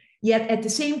 Yet at the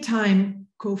same time,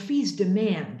 Kofi's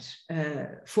demand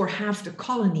for half the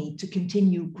colony to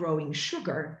continue growing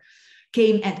sugar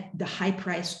came at the high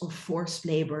price of forced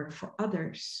labor for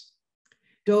others.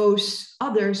 Those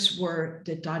others were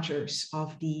the Dodgers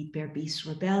of the Berbice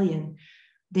Rebellion.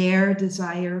 Their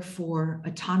desire for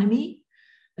autonomy,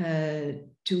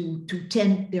 to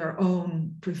tend their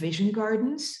own provision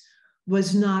gardens,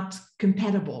 was not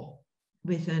compatible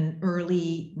with an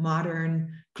early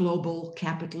modern global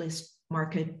capitalist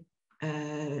market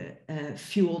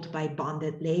fueled by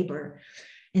bonded labor.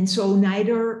 And so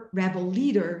neither rebel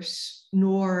leaders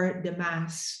nor the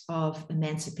mass of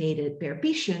emancipated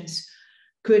Berbicians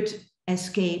could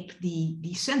escape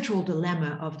the central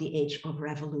dilemma of the age of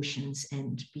revolutions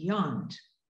and beyond.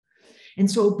 And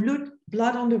so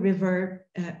Blood on the River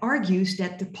argues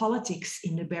that the politics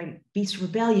in the Berbice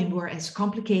Rebellion were as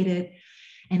complicated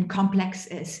and complex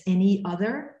as any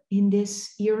other in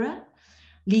this era.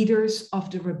 Leaders of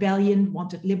the rebellion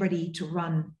wanted liberty to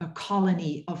run a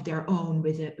colony of their own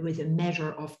with a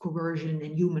measure of coercion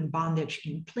and human bondage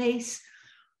in place.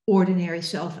 Ordinary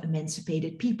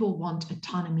self-emancipated people want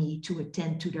autonomy to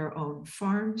attend to their own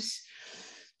farms.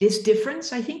 This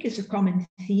difference, I think, is a common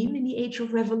theme in the age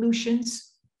of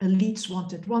revolutions. Elites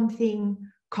wanted one thing,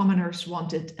 commoners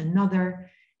wanted another,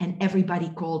 and everybody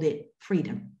called it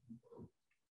freedom.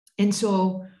 And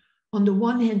so, on the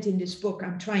one hand, in this book,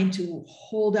 I'm trying to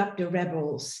hold up the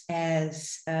rebels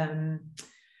as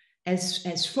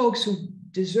folks who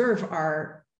deserve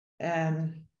our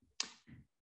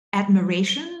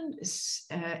admiration,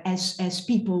 as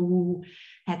people who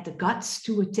had the guts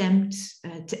to attempt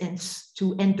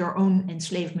to end their own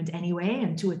enslavement anyway,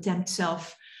 and to attempt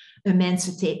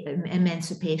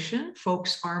self-emancipation,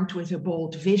 folks armed with a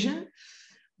bold vision.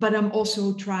 But I'm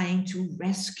also trying to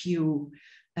rescue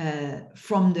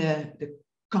from the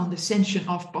condescension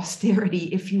of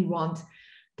posterity, if you want,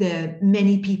 the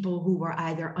many people who were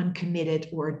either uncommitted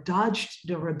or dodged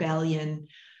the rebellion,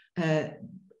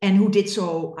 and who did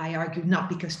so, I argue, not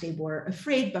because they were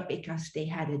afraid, but because they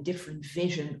had a different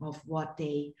vision of what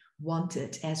they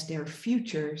wanted as their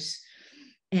futures.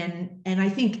 And I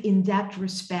think in that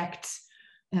respect,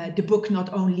 the book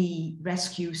not only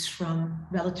rescues from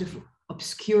relative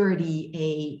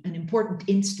obscurity an important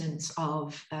instance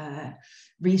of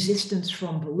resistance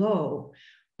from below,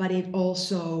 but it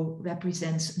also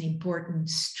represents an important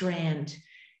strand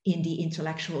in the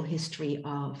intellectual history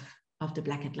of the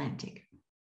Black Atlantic.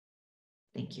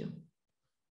 Thank you.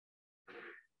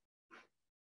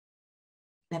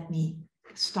 Let me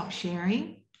stop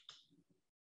sharing.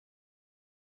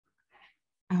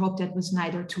 I hope that was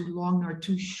neither too long nor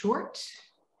too short.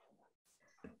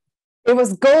 It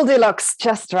was Goldilocks,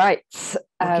 just right.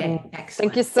 Okay, excellent.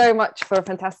 Thank you so much for a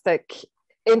fantastic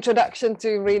introduction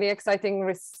to really exciting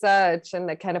research and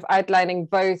the kind of outlining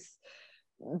both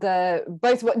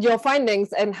what your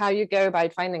findings and how you go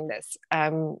about finding this,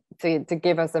 to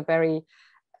give us a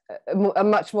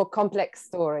much more complex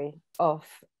story of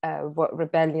what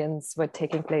rebellions were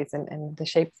taking place and the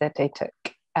shape that they took.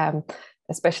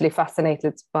 Especially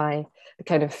fascinated by the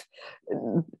kind of,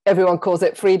 everyone calls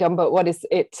it freedom, but what is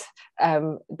it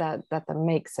that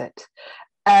makes it?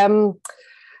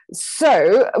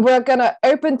 So we're going to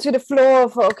open to the floor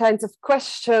for all kinds of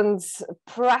questions.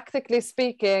 Practically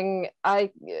speaking,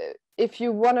 if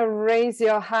you want to raise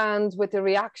your hand with the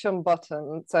reaction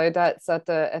button, so that's at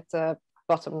the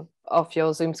bottom of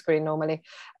your Zoom screen normally,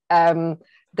 then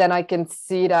I can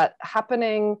see that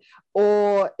happening.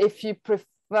 Or if you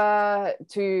prefer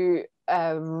to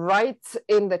write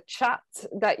in the chat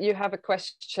that you have a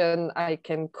question, I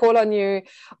can call on you.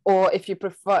 Or if you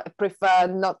prefer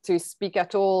not to speak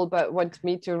at all, but want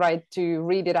me to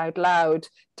read it out loud,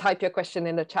 type your question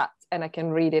in the chat and I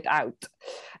can read it out.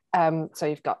 So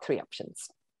you've got 3 options.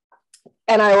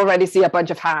 And I already see a bunch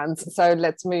of hands, so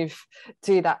let's move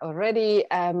to that already.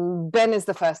 Ben is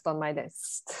the first on my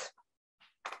list.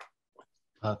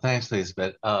 Thanks,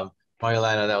 Lisbeth.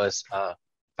 Marjoleine, that was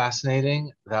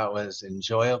fascinating. That was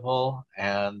enjoyable,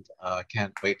 and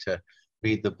can't wait to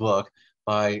read the book.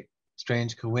 By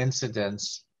strange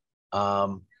coincidence, I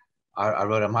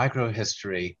wrote a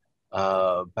microhistory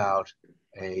about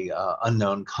a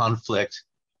unknown conflict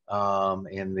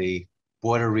in the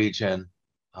border region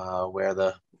where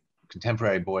the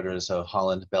contemporary borders of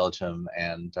Holland, Belgium,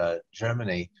 and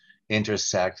Germany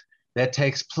intersect. That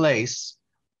takes place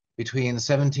between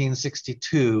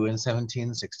 1762 and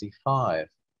 1765.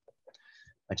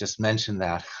 I just mentioned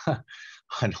that.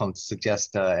 I don't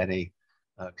suggest any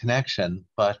connection,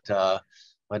 but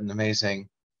an amazing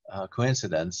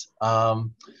coincidence.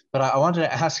 But I wanted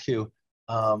to ask you,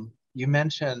 you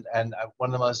mentioned, and one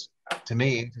of the most, to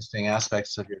me, interesting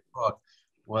aspects of your book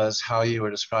was how you were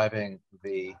describing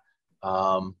the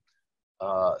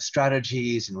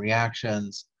strategies and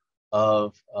reactions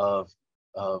of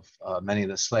many of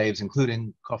the slaves,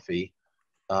 including Kofi,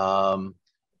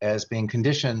 as being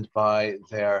conditioned by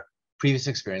their previous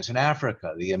experience in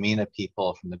Africa, the Amina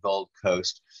people from the Gold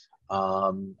Coast,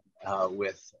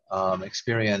 with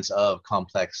experience of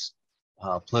complex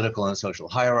political and social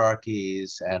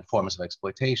hierarchies and forms of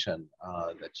exploitation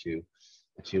that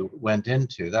you went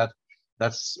into. That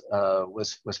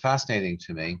was fascinating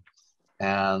to me,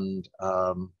 and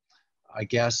I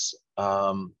guess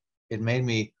it made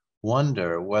me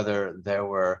wonder whether there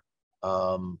were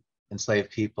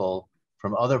enslaved people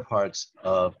from other parts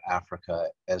of Africa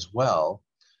as well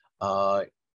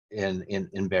in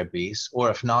Berbice, or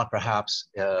if not, perhaps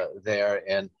there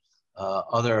in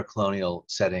other colonial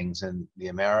settings in the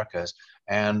Americas,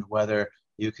 and whether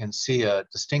you can see a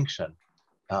distinction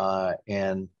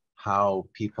in how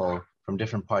people from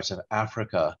different parts of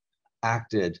Africa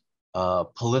acted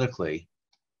politically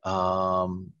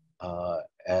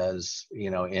as,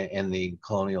 in the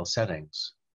colonial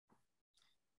settings.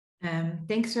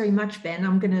 Thanks very much, Ben.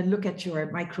 I'm going to look at your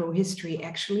microhistory,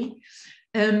 actually.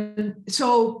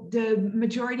 So the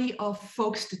majority of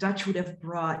folks the Dutch would have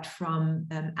brought from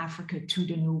Africa to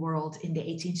the New World in the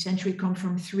 18th century come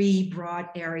from 3 broad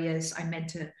areas. I meant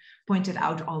to point it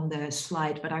out on the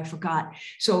slide, but I forgot.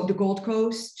 So the Gold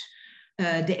Coast,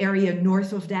 the area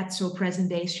north of that, so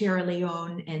present-day Sierra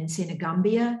Leone and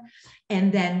Senegambia,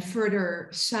 and then further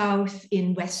south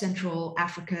in West Central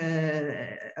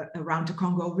Africa around the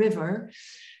Congo River.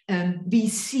 We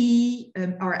see,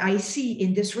 or I see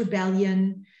in this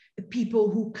rebellion, people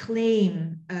who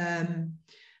claim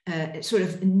sort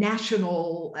of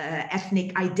national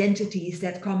ethnic identities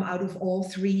that come out of all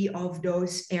 3 of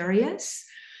those areas.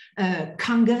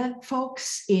 Kanga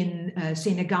folks in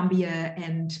Senegambia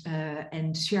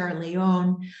and Sierra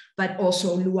Leone, but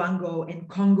also Luango and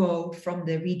Congo from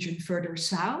the region further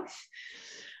south.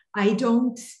 I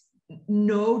don't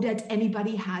know that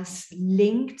anybody has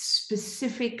linked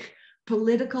specific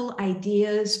political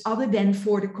ideas other than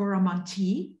for the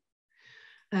Coromantee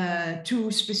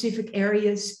to specific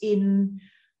areas in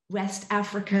West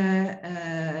Africa.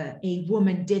 A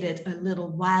woman did it a little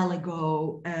while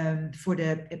ago for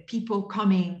the people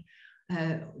coming,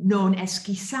 known as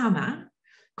Kisama,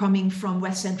 coming from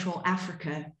West Central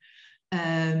Africa,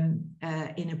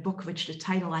 in a book which the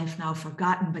title I've now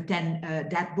forgotten, but then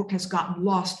that book has gotten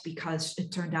lost because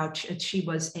it turned out she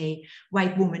was a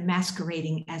white woman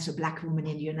masquerading as a Black woman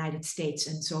in the United States,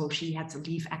 and so she had to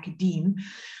leave academe.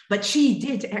 But she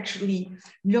did actually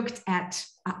looked at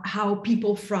how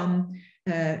people from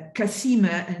Kasima,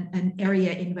 an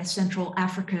area in West Central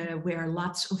Africa where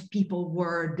lots of people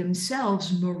were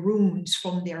themselves maroons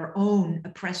from their own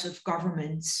oppressive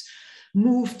governments,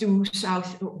 moved to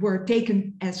were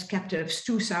taken as captives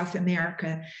to South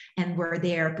America and were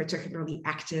there particularly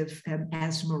active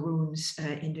as maroons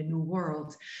in the New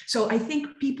World. So I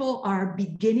think people are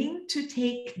beginning to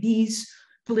take these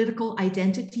political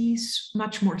identities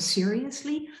much more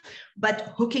seriously,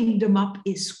 but hooking them up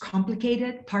is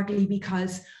complicated, partly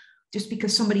because just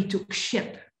because somebody took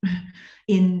ship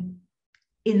in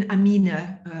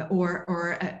Amina or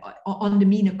on the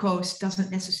Mina coast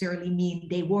doesn't necessarily mean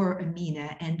they were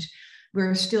Amina. And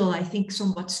we're still, I think,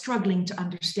 somewhat struggling to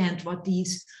understand what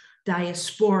these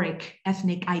diasporic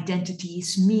ethnic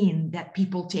identities mean that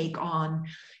people take on.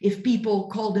 If people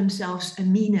call themselves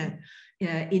Amina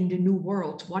in the New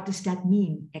World. What does that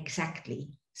mean exactly?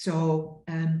 So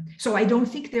I don't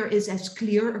think there is as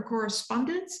clear a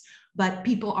correspondence, but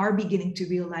people are beginning to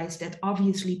realize that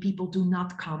obviously people do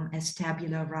not come as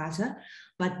tabula rasa,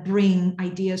 but bring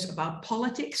ideas about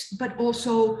politics, but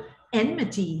also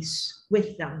enmities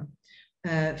with them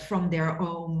from their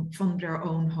own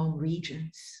home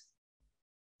regions.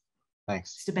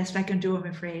 Thanks. It's the best I can do, I'm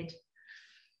afraid.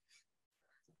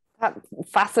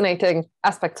 Fascinating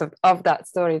aspects of that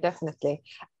story, definitely.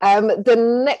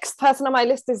 The next person on my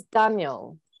list is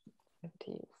Daniel.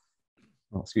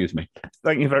 Oh, excuse me.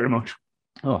 Thank you very much.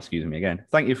 Oh, excuse me again.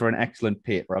 Thank you for an excellent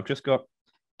paper. I've just got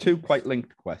two quite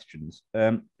linked questions.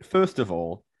 First of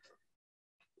all,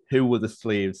 who were the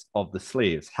slaves of the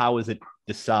slaves? How is it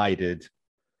decided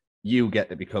you get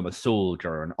to become a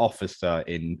soldier, an officer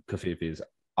in Kaffifi's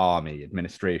army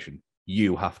administration?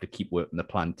 You have to keep working the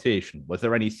plantation. Was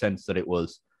there any sense that it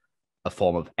was a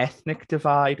form of ethnic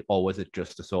divide, or was it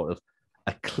just a sort of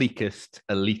a cliquist,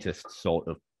 elitist sort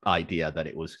of idea that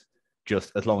it was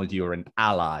just as long as you were an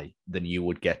ally, then you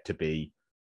would get to be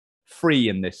free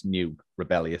in this new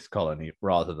rebellious colony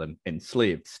rather than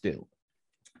enslaved still?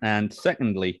 And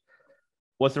secondly,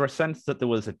 was there a sense that there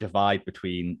was a divide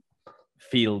between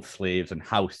field slaves and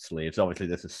house slaves? Obviously,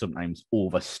 this is sometimes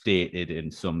overstated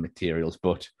in some materials,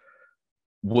 but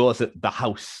was it the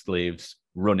house slaves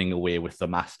running away with the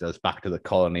masters back to the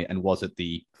colony, and was it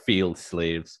the field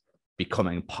slaves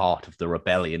becoming part of the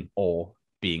rebellion or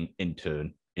being in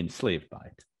turn enslaved by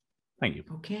it? Thank you.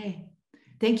 Okay.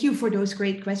 Thank you for those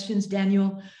great questions,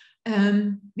 Daniel.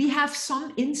 We have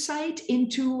some insight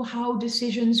into how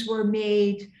decisions were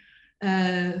made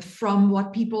from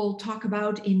what people talk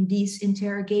about in these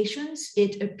interrogations.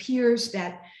 It appears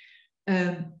that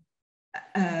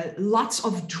lots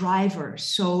of drivers,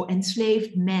 so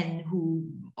enslaved men, who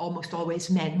almost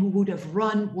always men, who would have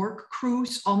run work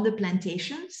crews on the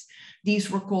plantations.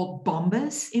 These were called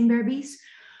bombas in Berbice.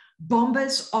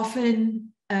 Bombas often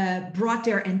brought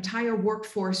their entire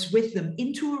workforce with them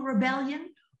into a rebellion,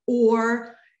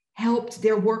 or helped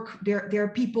their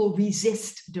people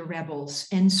resist the rebels.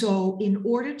 And so in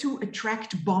order to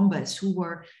attract bombas, who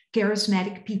were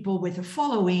charismatic people with a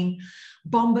following,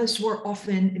 bombas were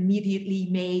often immediately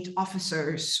made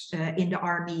officers in the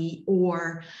army,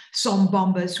 or some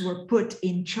bombas were put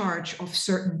in charge of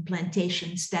certain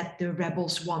plantations that the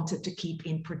rebels wanted to keep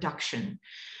in production.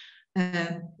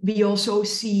 We also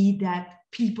see that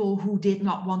people who did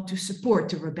not want to support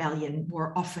the rebellion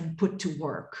were often put to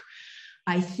work.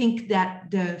 I think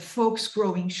that the folks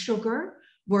growing sugar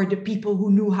were the people who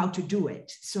knew how to do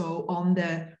it. So on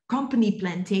the company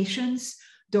plantations,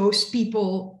 those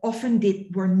people often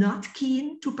were not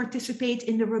keen to participate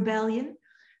in the rebellion.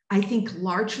 I think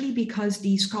largely because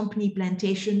these company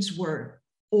plantations were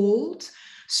old.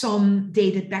 Some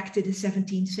dated back to the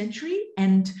 17th century,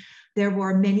 and there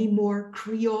were many more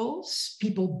Creoles,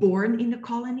 people born in the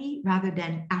colony, rather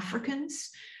than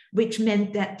Africans, which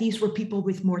meant that these were people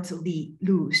with more to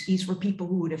lose. These were people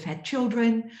who would have had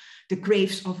children, the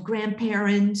graves of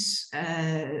grandparents,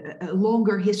 a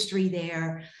longer history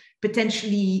there,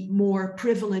 potentially more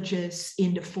privileges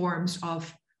in the forms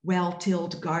of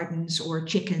well-tilled gardens or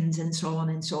chickens and so on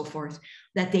and so forth,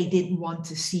 that they didn't want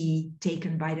to see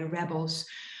taken by the rebels.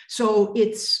 So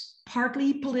it's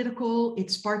partly political,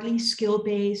 it's partly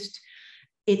skill-based,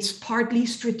 it's partly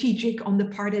strategic on the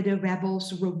part of the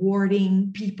rebels,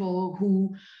 rewarding people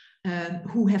who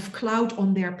have clout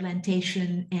on their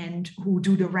plantation and who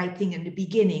do the right thing in the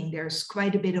beginning. There's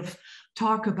quite a bit of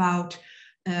talk about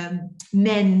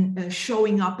men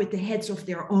showing up with the heads of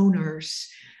their owners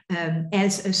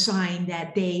as a sign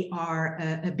that they are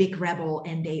a big rebel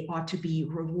and they ought to be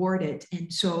rewarded.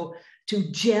 And so to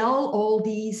gel all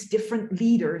these different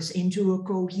leaders into a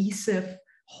cohesive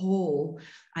whole,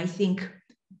 I think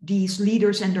these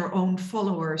leaders and their own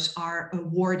followers are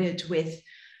awarded with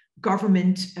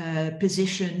government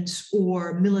positions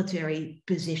or military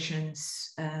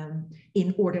positions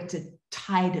in order to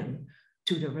tie them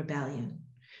to the rebellion.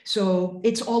 So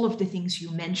it's all of the things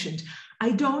you mentioned.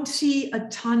 I don't see a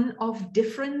ton of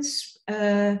difference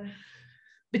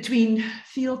between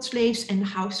field slaves and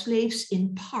house slaves,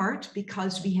 in part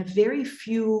because we have very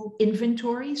few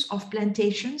inventories of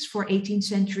plantations for 18th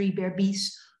century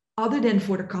Berbice, other than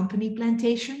for the company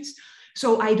plantations.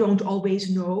 So I don't always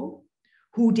know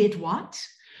who did what.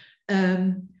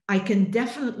 I can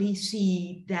definitely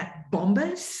see that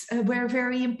bombas were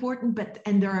very important, but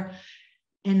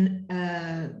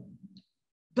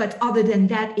other than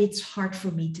that, it's hard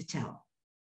for me to tell.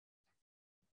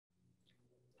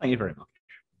 Thank you very much.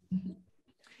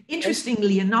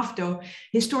 Interestingly enough, though,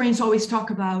 historians always talk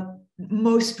about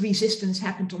most resistance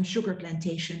happened on sugar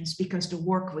plantations because the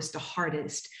work was the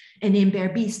hardest. And in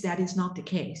Berbice, that is not the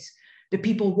case. The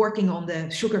people working on the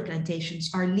sugar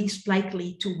plantations are least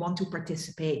likely to want to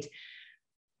participate,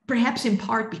 perhaps in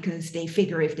part because they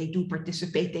figure if they do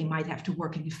participate, they might have to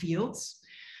work in the fields.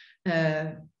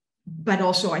 But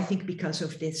also, I think because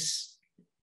of this,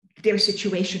 their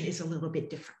situation is a little bit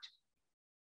different.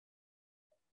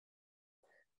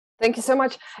 Thank you so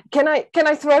much. Can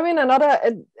I throw in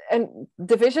another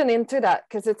division into that,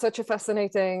 because it's such a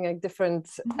fascinating different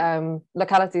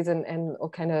localities and all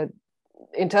kind of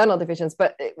internal divisions.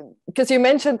 But because you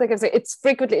mentioned, like I say,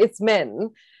 it's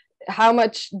men. How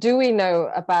much do we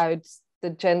know about the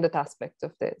gendered aspect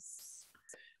of this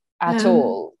at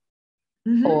all,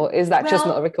 or is that just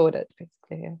not recorded?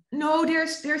 Basically, yeah. No,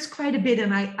 there's quite a bit,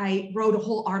 and I wrote a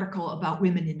whole article about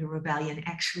women in the rebellion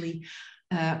actually.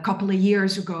 A couple of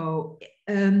years ago.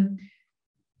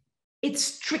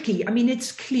 It's tricky. I mean,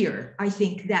 it's clear, I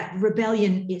think, that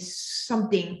rebellion is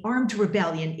something, armed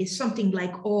rebellion is something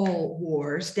like all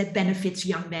wars that benefits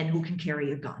young men who can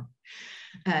carry a gun.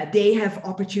 They have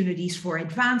opportunities for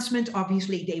advancement.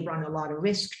 Obviously, they run a lot of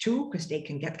risk too, because they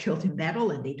can get killed in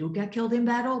battle, and they do get killed in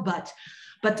battle, but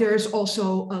there's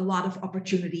also a lot of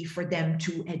opportunity for them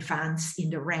to advance in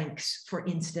the ranks, for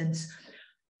instance.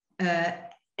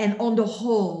 And on the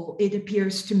whole, it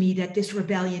appears to me that this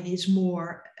rebellion is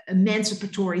more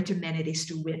emancipatory to men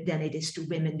than it is to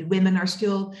women. The women are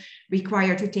still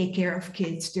required to take care of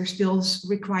kids. They're still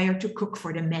required to cook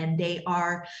for the men. They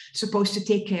are supposed to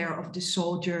take care of the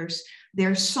soldiers.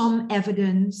 There's some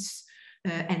evidence,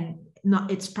 and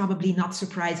it's probably not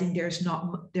surprising there's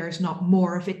not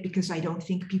more of it, because I don't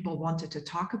think people wanted to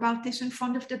talk about this in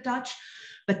front of the Dutch.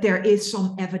 But there is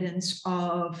some evidence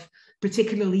of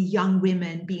particularly young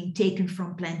women being taken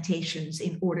from plantations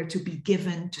in order to be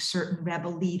given to certain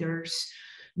rebel leaders.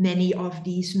 Many of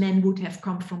these men would have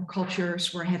come from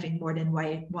cultures where having more than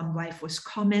one wife was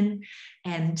common.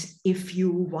 And if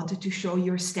you wanted to show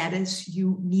your status,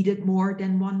 you needed more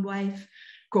than one wife.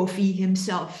 Kofi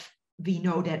himself, we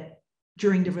know that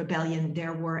during the rebellion,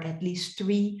 there were at least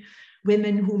 3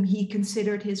 women whom he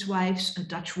considered his wives, a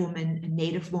Dutch woman, a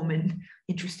native woman,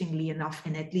 interestingly enough,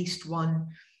 and at least one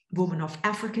woman of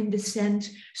African descent.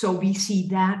 So we see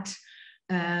that.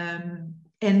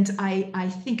 And I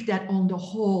think that on the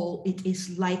whole, it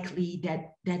is likely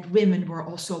that women were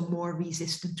also more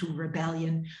resistant to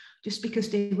rebellion, just because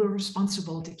they were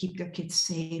responsible to keep their kids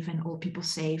safe and old people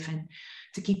safe, and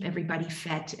to keep everybody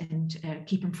fed and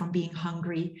keep them from being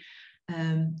hungry.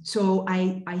 So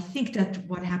I think that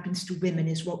what happens to women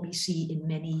is what we see in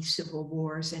many civil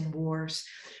wars and wars,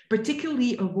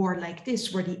 particularly a war like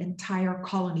this, where the entire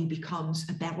colony becomes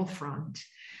a battlefront.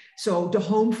 So the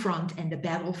home front and the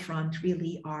battlefront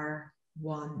really are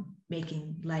one,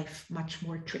 making life much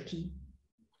more tricky.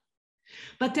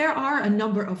 But there are a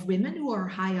number of women who are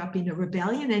high up in the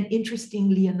rebellion, and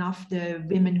interestingly enough, the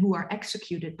women who are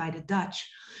executed by the Dutch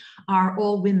are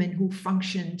all women who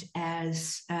functioned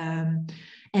as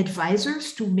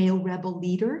advisors to male rebel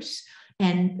leaders.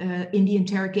 And in the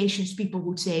interrogations, people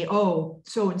would say, oh,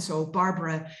 so-and-so,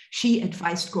 Barbara, she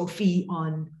advised Kofi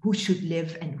on who should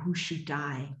live and who should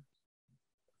die.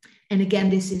 And again,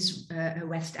 this is a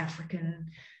West African,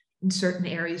 in certain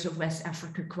areas of West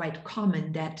Africa, quite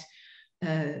common that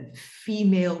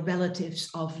female relatives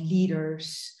of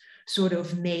leaders sort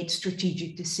of made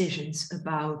strategic decisions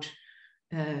about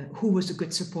who was a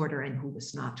good supporter and who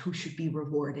was not, who should be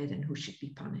rewarded and who should be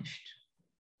punished.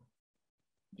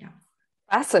 Yeah.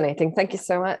 Fascinating. Thank you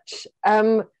so much.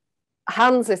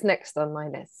 Hans is next on my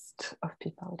list of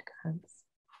people with hands.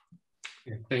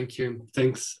 Yeah, thank you.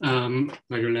 Thanks,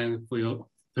 Marjoleine, for your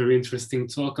very interesting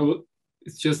talk.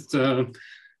 It's just a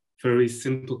very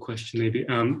simple question, maybe.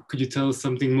 Could you tell us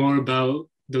something more about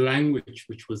the language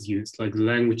which was used, like the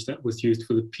language that was used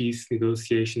for the peace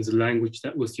negotiations, the language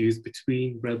that was used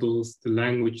between rebels, the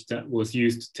language that was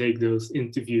used to take those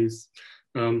interviews,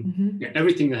 yeah,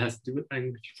 everything that has to do with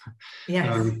language.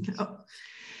 Yes.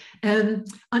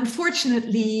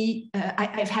 Unfortunately,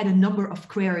 I've had a number of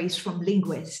queries from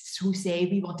linguists who say,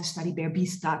 we want to study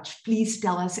Berbice Dutch. Please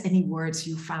tell us any words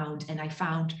you found. And I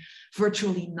found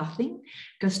virtually nothing,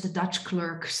 because the Dutch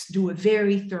clerks do a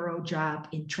very thorough job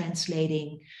in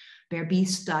translating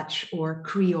Berbice Dutch or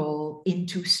Creole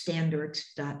into standard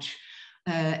Dutch.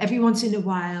 Every once in a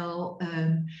while,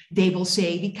 they will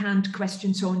say, we can't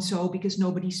question so-and-so because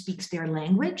nobody speaks their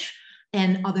language.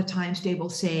 And other times they will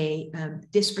say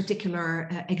this particular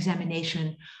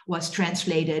examination was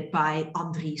translated by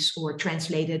Andries or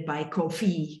translated by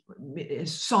Kofi,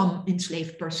 some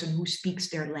enslaved person who speaks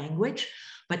their language.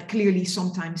 But clearly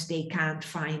sometimes they can't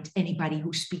find anybody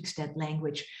who speaks that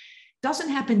language. Doesn't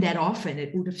happen that often.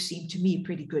 It would have seemed to me a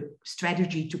pretty good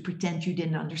strategy to pretend you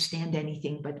didn't understand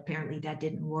anything, but apparently that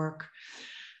didn't work.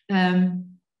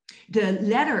 The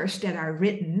letters that are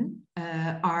written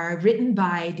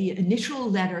by the initial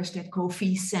letters that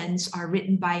Kofi sends are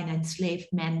written by an enslaved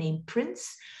man named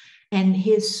Prince, and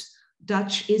his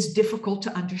Dutch is difficult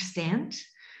to understand.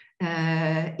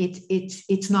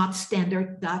 It's not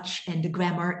standard Dutch, and the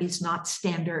grammar is not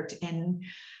standard, and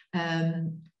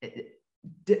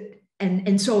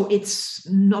so it's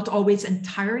not always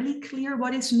entirely clear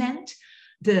what is meant.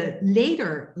 The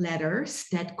later letters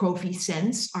that Kofi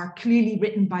sends are clearly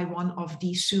written by one of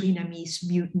the Surinamese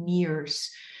mutineers,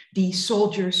 the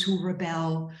soldiers who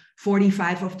rebel.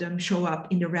 45 of them show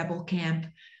up in the rebel camp.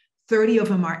 30 of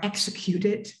them are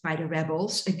executed by the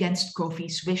rebels against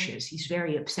Kofi's wishes. He's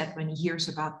very upset when he hears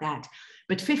about that.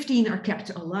 But 15 are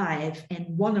kept alive,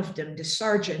 and one of them, the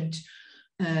sergeant,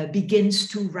 begins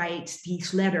to write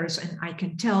these letters. And I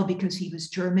can tell because he was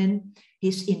German,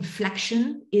 his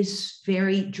inflection is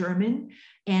very German.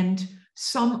 And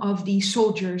some of the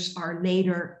soldiers are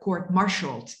later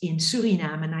court-martialed in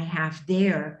Suriname, and I have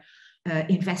their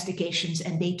investigations,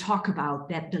 and they talk about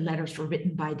that the letters were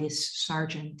written by this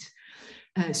sergeant.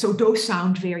 So those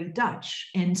sound very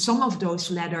Dutch. And some of those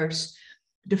letters,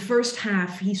 the first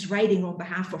half he's writing on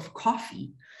behalf of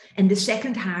Kofi, and the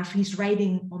second half he's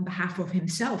writing on behalf of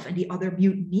himself and the other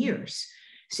mutineers,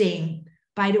 saying,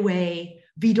 by the way,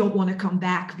 we don't want to come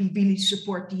back. We really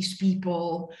support these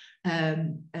people,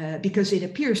 because it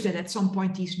appears that at some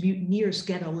point these mutineers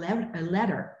get a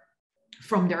letter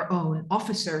from their own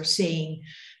officer saying,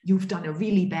 you've done a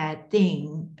really bad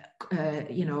thing,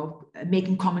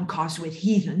 making common cause with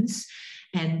heathens.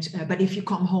 But if you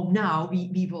come home now,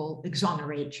 we will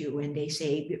exonerate you. And they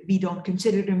say, we don't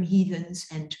consider them heathens,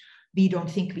 and we don't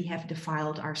think we have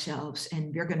defiled ourselves,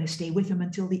 and we're going to stay with them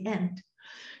until the end.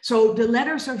 So the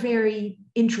letters are very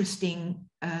interesting,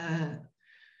 and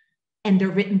they're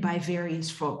written by various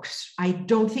folks. I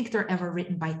don't think they're ever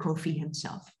written by Kofi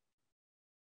himself.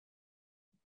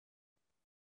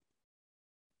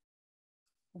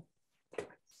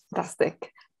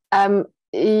 Fantastic.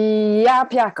 Jaap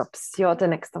Jacobs, you're the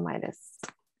next on my list.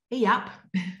 Hey, Jaap.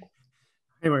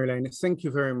 Hey, Marjoleine, thank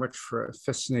you very much for a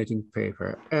fascinating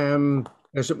paper.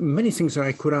 There's many things that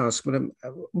I could ask, but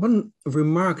one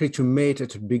remark that you made at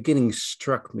the beginning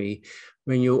struck me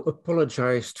when you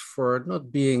apologized for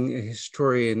not being a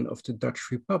historian of the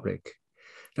Dutch Republic.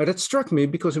 Now that struck me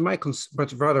because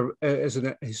but rather as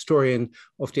a historian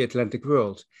of the Atlantic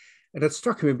world. And that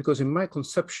struck me because in my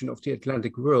conception of the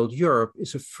Atlantic world, Europe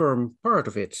is a firm part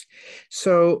of it.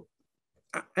 So,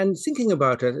 and thinking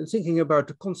about that and thinking about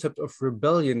the concept of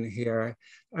rebellion here,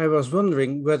 I was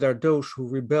wondering whether those who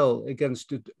rebel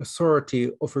against the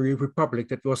authority of a republic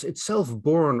that was itself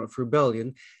born of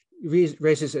rebellion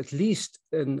raises at least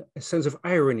a sense of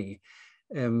irony,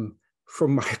 from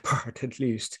my part at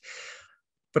least.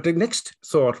 But the next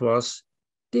thought was,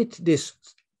 did this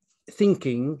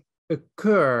thinking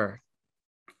occur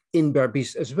in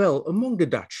Berbice as well among the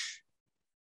Dutch?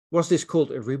 Was this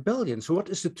called a rebellion? So what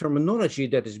is the terminology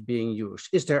that is being used?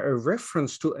 Is there a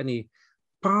reference to any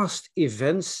past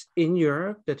events in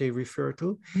Europe that they refer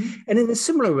to? Mm-hmm. And in a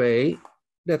similar way,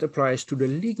 that applies to the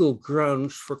legal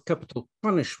grounds for capital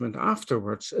punishment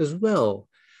afterwards as well.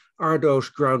 Are those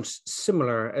grounds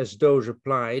similar as those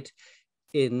applied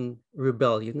in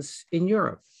rebellions in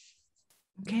Europe?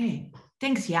 Okay,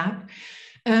 thanks, Jaap.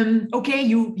 Okay,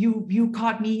 you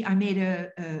caught me. I made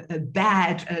a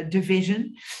bad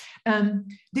division.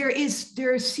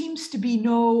 There seems to be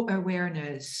no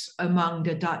awareness among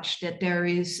the Dutch that there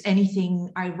is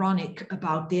anything ironic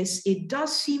about this. It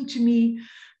does seem to me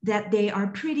that they are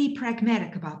pretty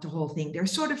pragmatic about the whole thing.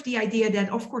 There's sort of the idea that,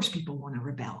 of course, people want to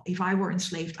rebel. If I were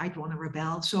enslaved, I'd want to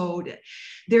rebel. So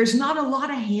there's not a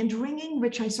lot of hand-wringing,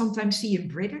 which I sometimes see in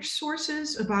British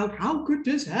sources about how could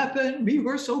this happen? We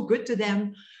were so good to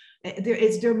them.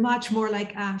 They're much more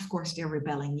like, of course, they're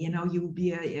rebelling. You know,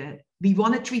 we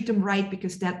want to treat them right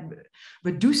because that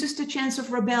reduces the chance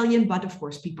of rebellion. But of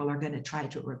course, people are going to try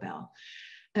to rebel.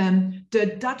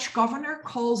 The Dutch governor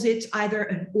calls it either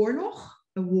an oorlog,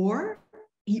 a war.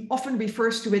 He often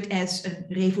refers to it as een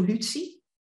revolutie,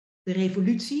 de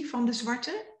revolutie van de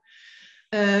zwarte.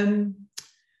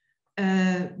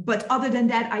 But other than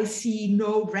that, I see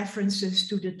no references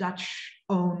to the Dutch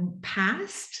own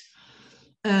past.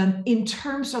 In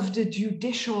terms of the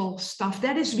judicial stuff,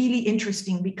 that is really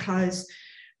interesting, because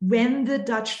when the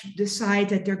Dutch decide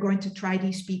that they're going to try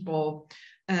these people,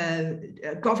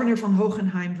 Governor van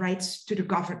Hogenheim writes to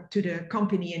the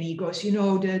company, and he goes, you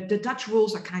know, the Dutch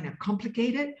rules are kind of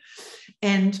complicated.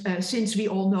 And since we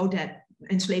all know that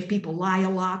enslaved people lie a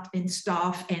lot and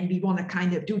stuff, and we want to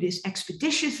kind of do this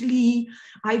expeditiously,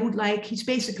 I would like, he's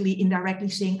basically indirectly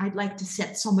saying, I'd like to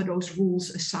set some of those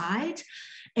rules aside.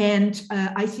 And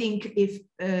I think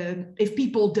if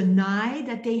people deny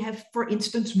that they have, for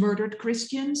instance, murdered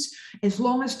Christians, as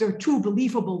long as they're two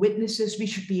believable witnesses, we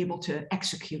should be able to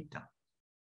execute them.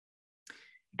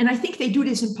 And I think they do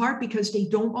this in part because they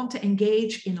don't want to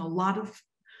engage in a lot of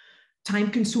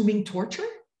time-consuming torture.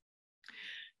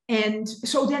 And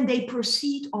so then they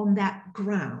proceed on that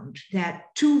ground,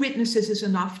 that two witnesses is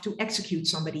enough to execute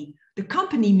somebody. The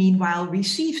company, meanwhile,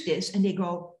 receives this and they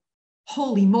go,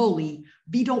 holy moly,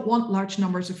 we don't want large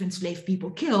numbers of enslaved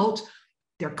people killed.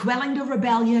 They're quelling the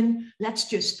rebellion. Let's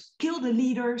just kill the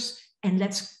leaders and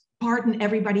let's pardon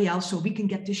everybody else so we can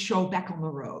get this show back on the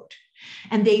road.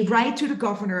 And they write to the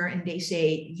governor and they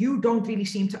say, you don't really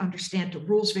seem to understand the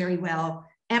rules very well.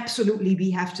 Absolutely,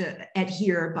 we have to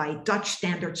adhere by Dutch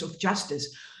standards of justice.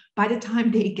 By the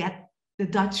time they get, the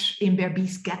Dutch in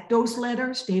Berbice get those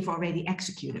letters, they've already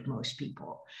executed most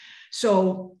people.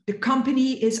 So the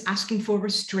company is asking for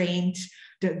restraint.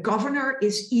 The governor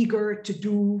is eager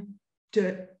to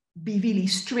be really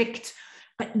strict,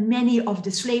 but many of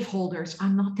the slaveholders are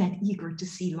not that eager to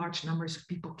see large numbers of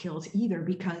people killed either,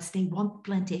 because they want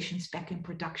plantations back in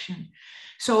production.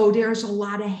 So there's a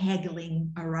lot of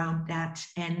haggling around that.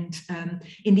 And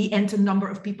in the end, a number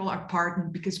of people are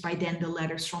pardoned because by then the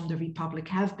letters from the Republic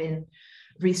have been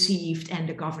received and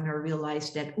the governor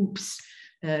realized that, oops,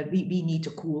 we need to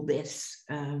cool this.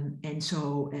 And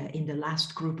so in the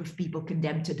last group of people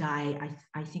condemned to die,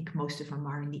 I think most of them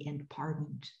are in the end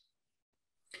pardoned.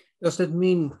 Does that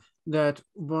mean that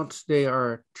what they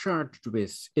are charged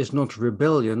with is not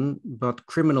rebellion, but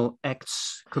criminal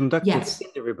acts conducted in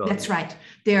the rebellion? That's right.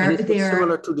 They're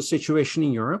similar to the situation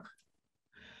in Europe?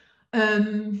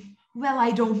 Well,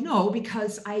 I don't know,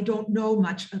 because I don't know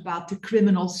much about the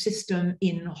criminal system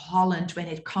in Holland when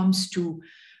it comes to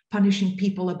punishing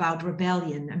people about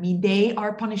rebellion. I mean, they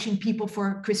are punishing people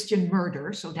for Christian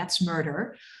murder, so that's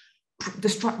murder,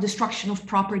 destruction of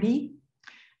property,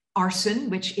 arson,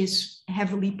 which is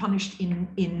heavily punished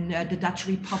in the Dutch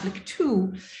Republic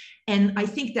too. And I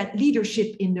think that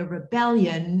leadership in the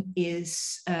rebellion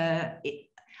is,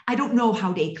 I don't know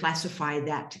how they classify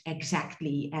that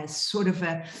exactly, as sort of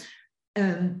a,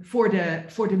 for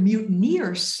the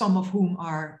mutineers, some of whom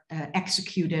are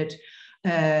executed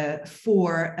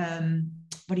for,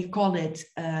 what do you call it?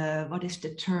 What is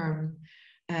the term?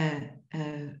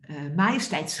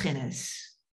 Majesteitsschennis.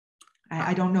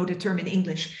 I don't know the term in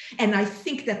English. And I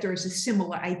think that there's a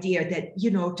similar idea that, you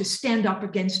know, to stand up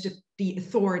against the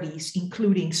authorities,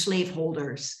 including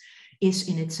slaveholders, is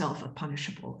in itself a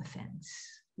punishable offense.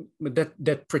 But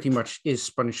that pretty much is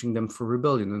punishing them for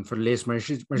rebellion and for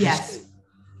lèse-majesté.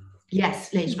 Yes,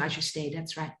 lèse-majesté,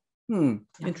 that's right. Yeah.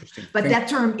 Interesting. But that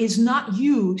term is not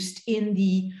used in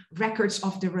the records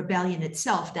of the rebellion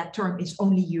itself. That term is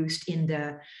only used in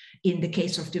the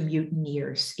case of the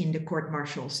mutineers in the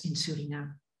court-martials in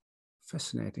Suriname.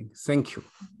 Fascinating. Thank you.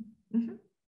 Mm-hmm.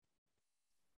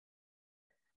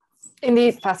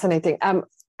 Indeed, fascinating.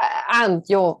 Anne,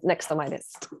 you're next on my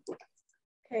list.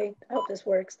 Okay, I hope this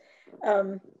works.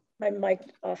 My mic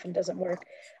often doesn't work.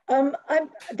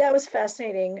 That was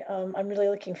fascinating. I'm really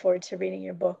looking forward to reading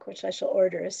your book, which I shall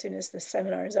order as soon as the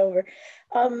seminar is over.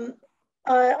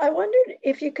 I wondered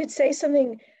if you could say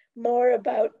something more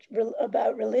about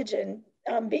religion,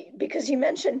 because you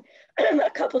mentioned a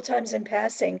couple times in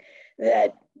passing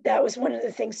that was one of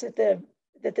the things that the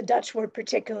Dutch were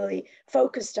particularly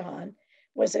focused on,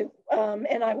 was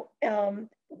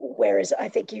whereas I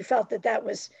think you felt that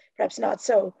was perhaps not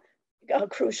so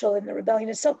crucial in the rebellion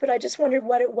itself. But I just wondered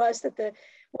what it was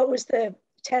what was the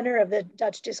tenor of the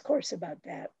Dutch discourse about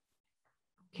that?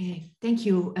 Okay, thank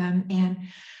you, Anne.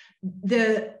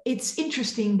 It's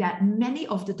interesting that many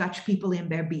of the Dutch people in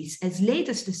Berbice, as late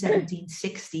as the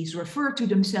 1760s, refer to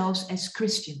themselves as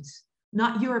Christians,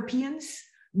 not Europeans,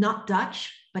 not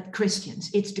Dutch, but Christians.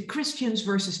 It's the Christians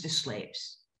versus the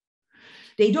slaves.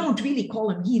 They don't really call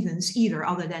them heathens either,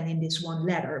 other than in this one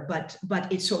letter, but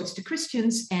it's the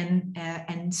Christians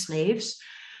and slaves.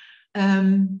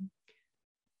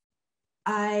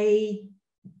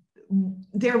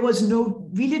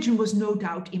 Religion was no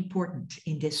doubt important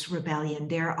in this rebellion.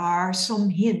 There are some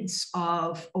hints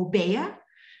of obeah,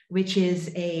 which is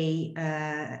a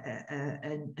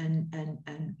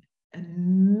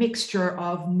mixture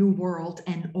of New World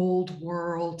and Old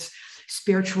World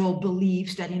spiritual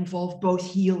beliefs that involve both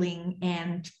healing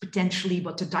and potentially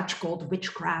what the Dutch called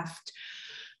witchcraft.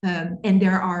 And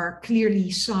there are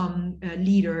clearly some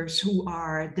leaders who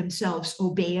are themselves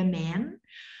Obeah men.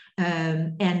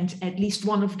 And at least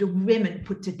one of the women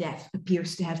put to death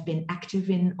appears to have been active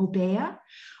in Obeah.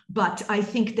 But I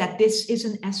think that this is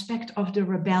an aspect of the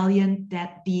rebellion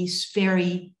that these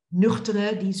very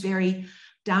nuchtere, these very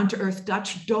down-to-earth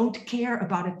Dutch don't care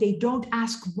about it. They don't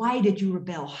ask, why did you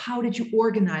rebel? How did you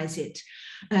organize it?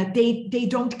 They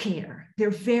don't care. They're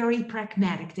very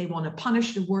pragmatic. They want to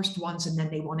punish the worst ones and then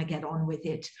they want to get on with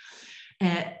it,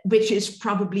 which is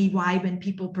probably why when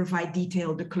people provide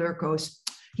detail, the clerk goes,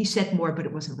 he said more, but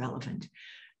it wasn't relevant.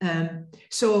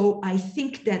 So I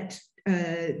think that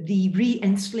the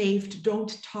re-enslaved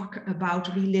don't talk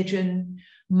about religion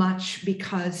much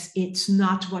because it's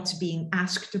not what's being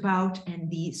asked about, and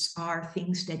these are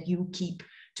things that you keep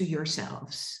to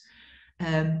yourselves.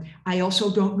 I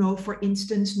also don't know, for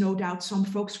instance, no doubt some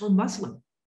folks were Muslim,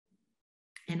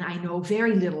 and I know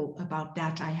very little about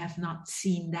that. I have not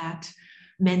seen that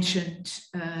mentioned.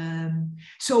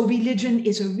 So religion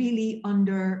is a really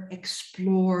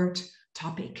underexplored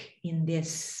topic in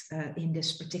this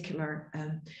particular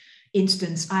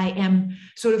instance. I am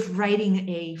sort of writing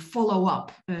a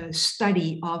follow-up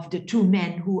study of the two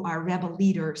men who are rebel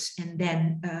leaders and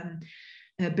then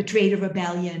betray the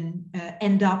rebellion,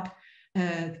 end up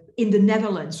in the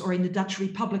Netherlands or in the Dutch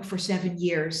Republic for 7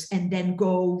 years, and then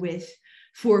go with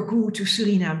for good to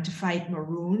Suriname to fight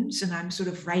Maroons. And I'm sort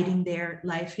of writing their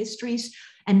life histories,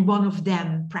 and one of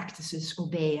them practices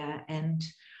Obeah, and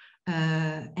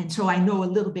so I know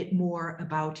a little bit more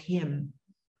about him.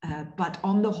 But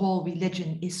on the whole,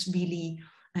 religion is really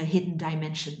a hidden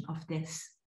dimension of this.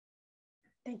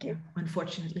 Thank you.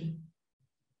 Unfortunately.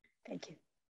 Thank you.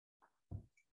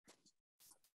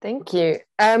 Thank you.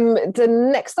 The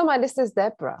next on my list is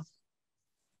Deborah.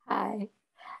 Hi.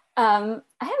 I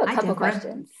have a couple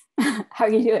questions. How are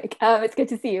you doing? It's good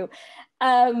to see you.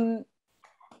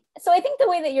 So I think the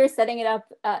way that you're setting it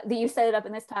up, that you set it up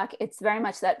in this talk, it's very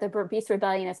much that the Berbice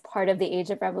Rebellion is part of the Age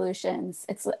of Revolutions.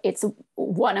 It's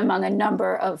one among a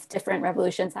number of different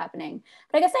revolutions happening.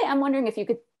 But I guess I am wondering if you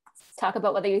could talk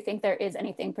about whether you think there is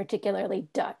anything particularly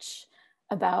Dutch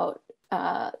about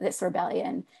this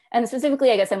rebellion. And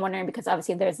specifically, I guess I'm wondering, because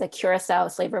obviously there's the Curaçao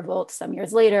slave revolt some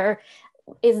years later.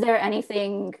 Is there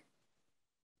anything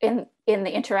in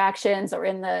the interactions or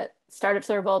in the start of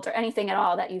the revolt or anything at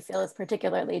all that you feel is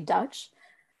particularly Dutch?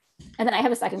 And then I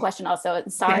have a second question also.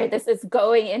 Sorry, this is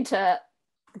going into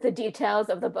the details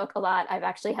of the book a lot. I've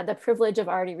actually had the privilege of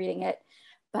already reading it,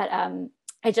 but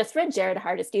I just read Jared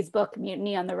Hardesty's book,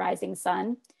 Mutiny on the Rising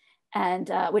Sun,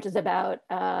 and which is about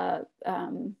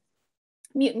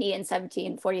mutiny in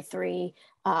 1743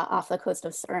 off the coast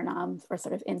of Suriname, or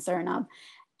sort of in Suriname.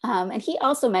 And he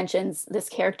also mentions this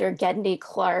character, Gedney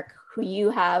Clark, who you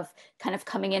have kind of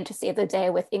coming in to save the day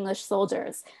with English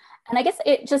soldiers. And I guess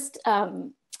it just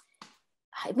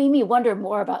it made me wonder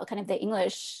more about kind of the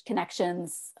English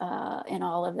connections in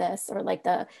all of this, or like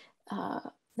the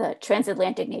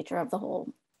transatlantic nature of the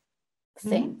whole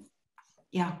thing. Mm-hmm.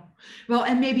 Yeah, well,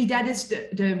 and maybe that is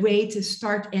the way to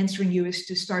start answering you, is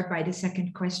to start by the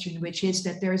second question, which is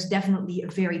that there is definitely a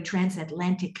very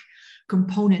transatlantic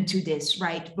component to this,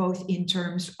 right? Both in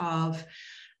terms of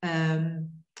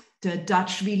the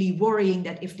Dutch really worrying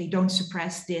that if they don't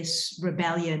suppress this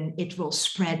rebellion, it will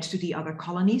spread to the other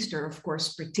colonies. They're, of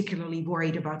course, particularly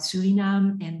worried about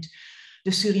Suriname, and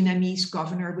the Surinamese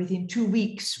governor within 2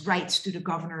 weeks writes to the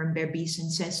governor in Berbice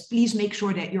and says, please make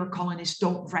sure that your colonists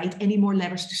don't write any more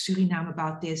letters to Suriname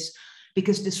about this,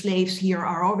 because the slaves here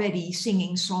are already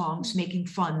singing songs, making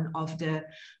fun of the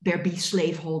Berbice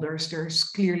slaveholders. They're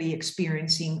clearly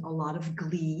experiencing a lot of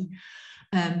glee.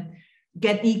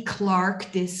 Gedney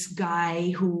Clark, this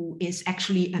guy who is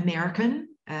actually American,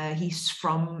 he's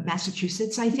from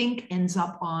Massachusetts, I think, ends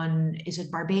up on, is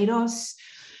it Barbados?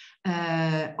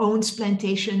 Owns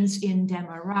plantations in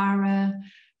Demerara,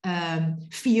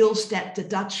 feels that the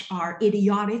Dutch are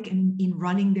idiotic in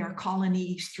running their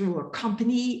colonies through a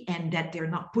company, and that they're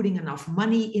not putting enough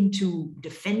money into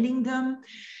defending them.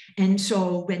 And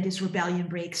so when this rebellion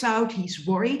breaks out, he's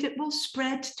worried it will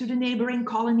spread to the neighboring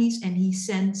colonies, and he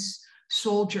sends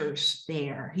soldiers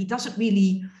there. He doesn't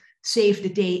really save the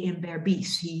day in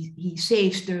Berbice. He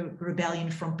saves the rebellion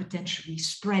from potentially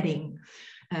spreading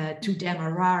to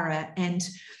Demerara. And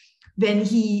when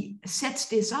he sets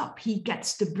this up, he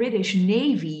gets the British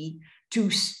Navy to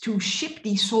ship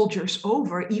these soldiers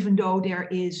over, even though there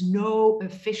is no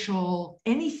official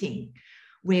anything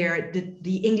where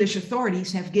the English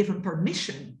authorities have given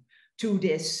permission to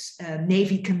this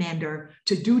Navy commander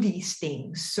to do these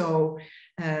things. So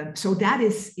that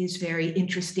is very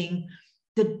interesting.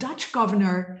 The Dutch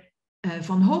governor,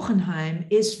 Van Hogenheim,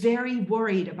 is very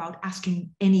worried about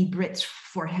asking any Brits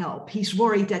for help. He's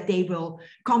worried that they will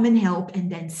come and help and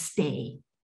then stay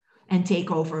and take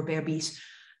over Berbice.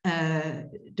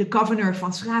 The governor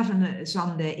van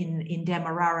Schravenzande in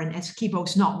Demerara and Esquibo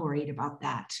is not worried about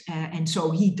that. And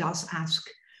so he does ask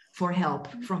for help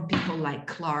from people like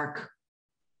Clark.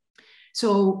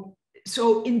 So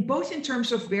in both in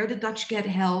terms of where the Dutch get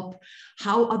help,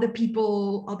 how other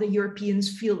people, other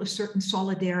Europeans feel a certain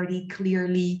solidarity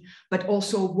clearly, but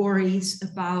also worries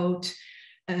about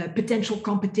potential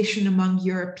competition among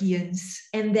Europeans,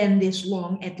 and then this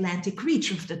long Atlantic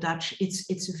reach of the Dutch.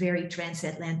 It's a very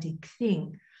transatlantic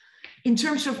thing. In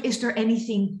terms of, is there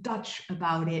anything Dutch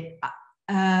about it?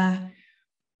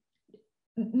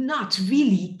 Not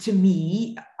really to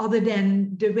me, other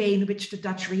than the way in which the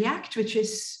Dutch react, which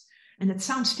is, and it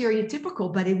sounds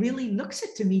stereotypical, but it really looks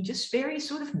it to me just very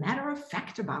sort of matter of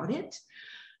fact about it.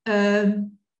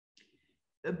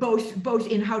 Both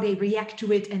in how they react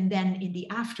to it and then in the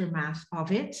aftermath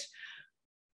of it.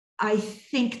 I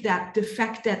think that the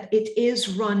fact that it is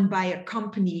run by a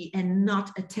company and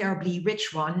not a terribly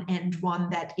rich one, and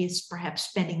one that is perhaps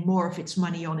spending more of its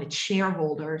money on its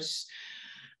shareholders,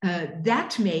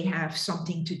 that may have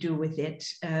something to do with it.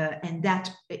 And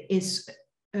that is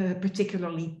a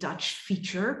particularly Dutch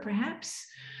feature, perhaps.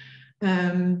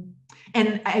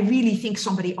 And I really think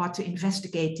somebody ought to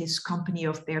investigate this company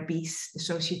of Berbice, the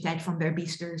Sociëteit van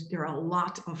Berbice. There are a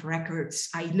lot of records.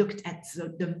 I looked at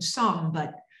them some,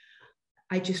 but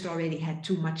I just already had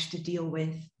too much to deal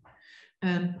with.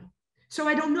 So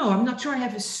I don't know. I'm not sure I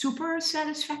have a super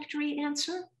satisfactory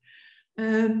answer.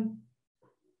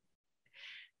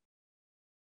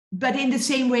 But in the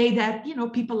same way that, you know,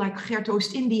 people like Gert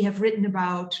Oost-Indie have written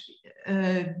about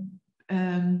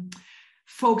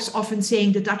folks often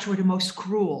saying the Dutch were the most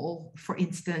cruel, for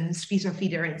instance, vis-a-vis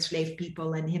their enslaved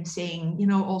people, and him saying, you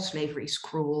know, all slavery is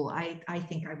cruel. I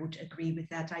think I would agree with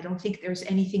that. I don't think there's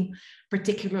anything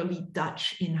particularly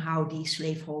Dutch in how these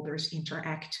slaveholders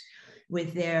interact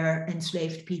with their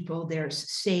enslaved people. There's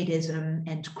sadism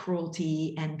and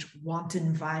cruelty and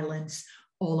wanton violence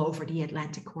all over the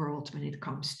Atlantic world when it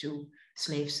comes to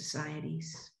slave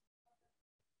societies.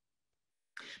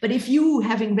 But if you,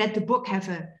 having read the book, have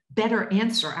a better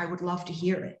answer, I would love to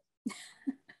hear it.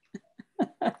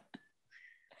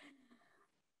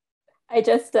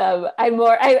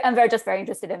 I'm just very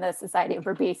interested in the Society of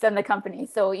Berbice and the company.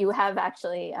 So you have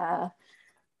actually,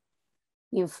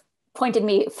 you've pointed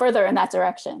me further in that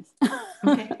direction.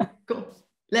 Okay, cool.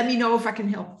 Let me know if I can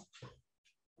help.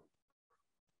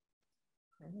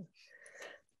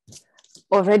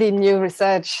 Already new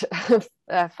research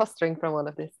fostering from all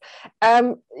of this.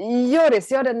 Joris,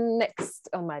 you're the next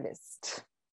on my list.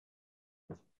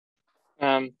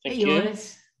 Thank you.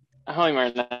 Joris. Hi,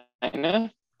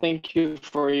 Marjoleine. Thank you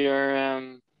for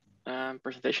your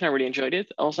presentation. I really enjoyed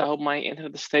it. Also, I hope my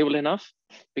internet is stable enough,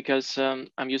 because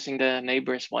I'm using the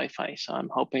neighbor's Wi-Fi, so I'm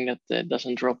hoping that it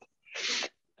doesn't drop.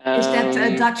 Is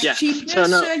that Dutch cheapness,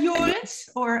 Joris?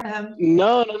 Or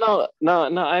No.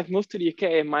 I've moved to the UK,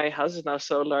 and my house is now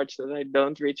so large that I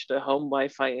don't reach the home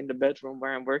Wi-Fi in the bedroom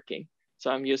where I'm working.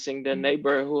 So I'm using the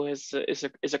neighbor who is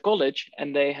a college,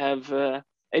 and they have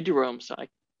 80 rooms. So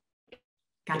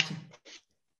gotcha.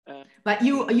 But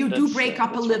you do break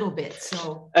up a little bit.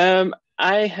 So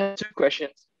I have two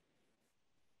questions.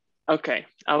 Okay,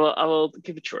 I will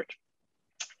keep it short.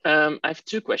 I have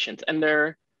two questions, and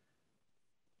they're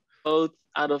both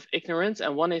out of ignorance,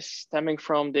 and one is stemming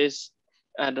from this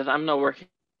that I'm now working.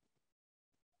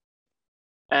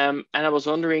 And I was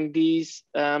wondering, these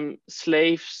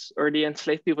slaves or the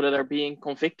enslaved people that are being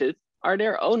convicted, are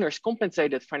their owners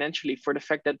compensated financially for the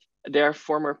fact that their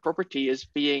former property is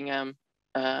being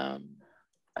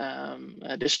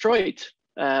destroyed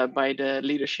by the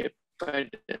leadership, by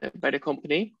the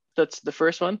company? That's the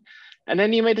first one. And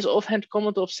then you made this offhand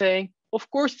comment of saying, of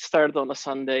course it started on a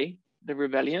Sunday, the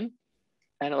rebellion.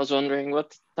 And I was wondering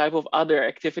what type of other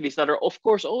activities that are of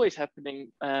course always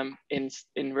happening in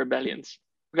rebellions,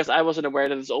 because I wasn't aware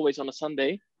that it's always on a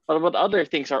Sunday, but what other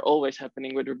things are always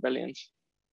happening with rebellions?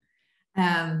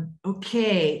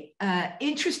 Okay,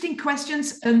 interesting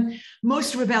questions.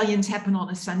 Most rebellions happen on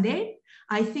a Sunday.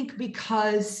 I think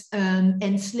because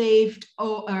enslaved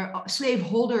or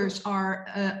slaveholders are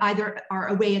either are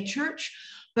away at church,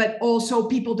 but also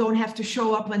people don't have to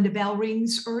show up when the bell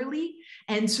rings early.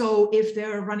 And so if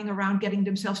they're running around getting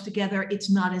themselves together, it's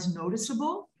not as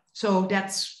noticeable. So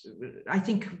that's, I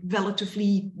think,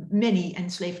 relatively many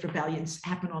enslaved rebellions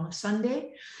happen on a Sunday.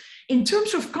 In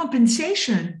terms of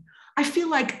compensation, I feel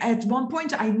like at one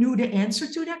point I knew the answer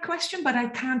to that question, but I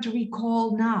can't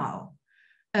recall now.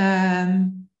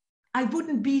 I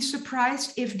wouldn't be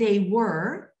surprised if they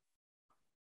were,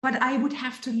 but I would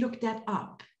have to look that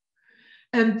up.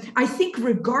 I think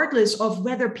regardless of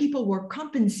whether people were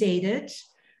compensated,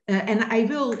 and I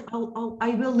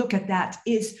will look at that,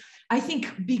 is I think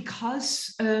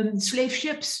because slave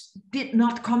ships did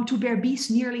not come to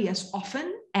Berbice nearly as often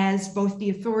as both the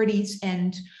authorities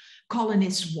and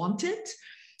colonists wanted,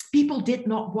 people did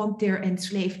not want their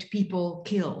enslaved people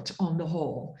killed on the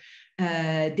whole.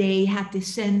 They had this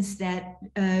sense that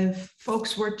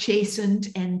folks were chastened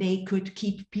and they could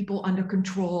keep people under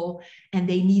control, and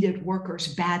they needed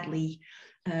workers badly.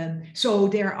 So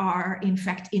there are, in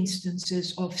fact,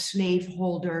 instances of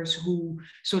slaveholders who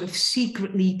sort of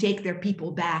secretly take their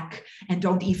people back and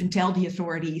don't even tell the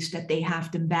authorities that they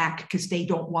have them back because they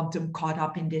don't want them caught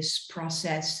up in this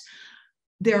process.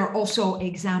 There are also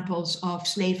examples of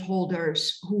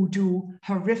slaveholders who do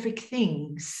horrific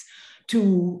things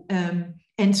to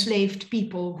enslaved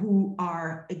people who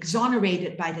are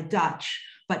exonerated by the Dutch,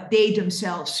 but they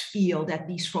themselves feel that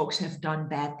these folks have done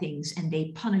bad things and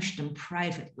they punish them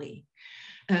privately.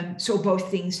 So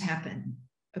both things happen.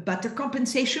 But the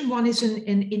compensation one is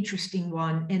an interesting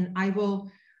one, and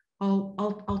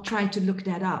I'll try to look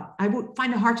that up. I would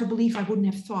find it hard to believe I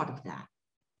wouldn't have thought of that,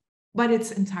 but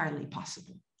it's entirely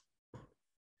possible.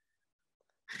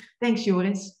 Thanks,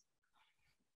 Joris.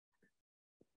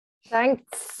 Thanks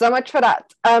so much for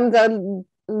that. The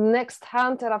next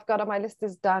hand that I've got on my list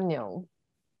is Daniel.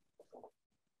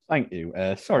 Thank you.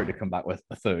 Sorry to come back with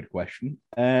a third question.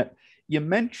 You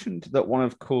mentioned that one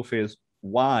of Kofi's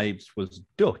wives was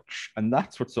Dutch, and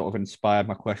that's what sort of inspired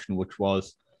my question, which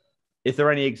was, is there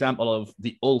any example of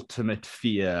the ultimate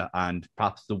fear and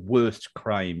perhaps the worst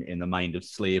crime in the mind of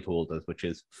slaveholders, which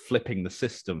is flipping the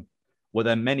system? Were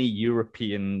there many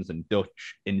Europeans and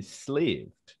Dutch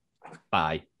enslaved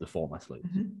by the former slaves?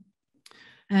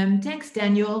 Mm-hmm. Thanks,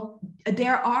 Daniel.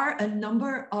 There are a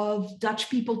number of Dutch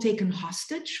people taken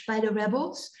hostage by the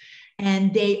rebels,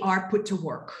 and they are put to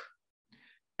work.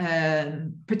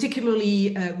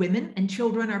 Particularly women and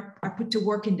children are put to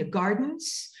work in the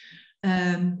gardens.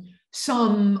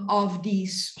 Some of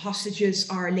these hostages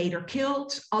are later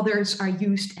killed. Others are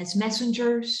used as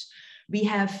messengers. We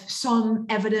have some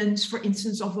evidence, for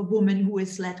instance, of a woman who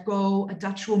is let go, a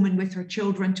Dutch woman with her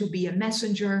children, to be a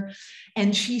messenger.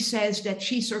 And she says that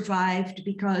she survived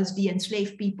because the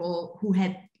enslaved people who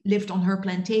had lived on her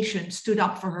plantation stood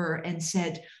up for her and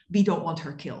said, we don't want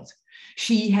her killed.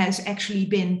 She has actually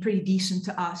been pretty decent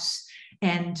to us,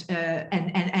 and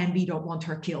we don't want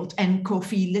her killed. And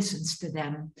Kofi listens to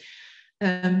them.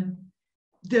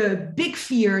 The big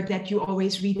fear that you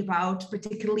always read about,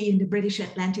 particularly in the British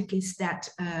Atlantic, is that,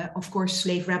 of course,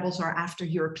 slave rebels are after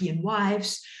European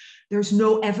wives. There's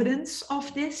no evidence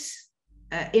of this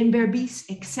in Berbice,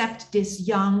 except this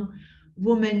young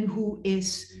woman who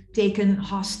is taken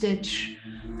hostage.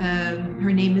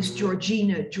 Her name is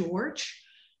Georgina George.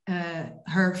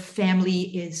 Her family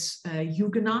is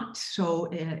Huguenot, so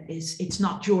it's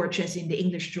not George as in the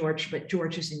English George, but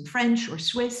George is in French or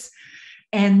Swiss.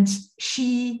 And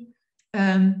she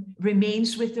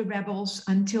remains with the rebels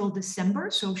until December.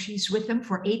 So she's with them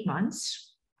for 8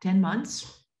 months, 10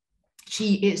 months.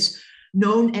 She is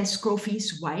known as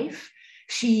Kofi's wife.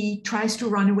 She tries to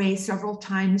run away several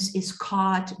times, is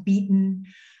caught, beaten,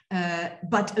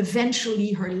 but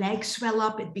eventually her legs swell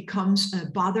up. It becomes a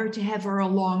bother to have her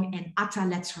along, and Atta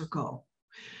lets her go.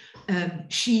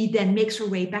 She then makes her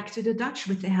way back to the Dutch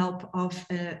with the help of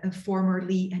a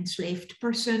formerly enslaved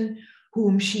person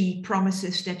whom she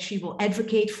promises that she will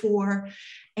advocate for.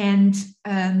 And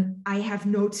I have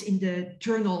notes in the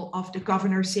journal of the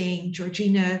governor saying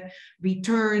Georgina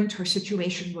returned, her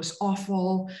situation was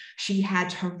awful. She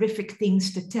had horrific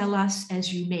things to tell us,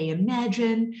 as you may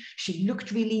imagine. She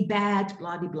looked really bad,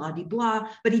 blah, blah, blah, blah,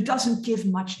 but he doesn't give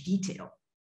much detail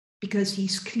because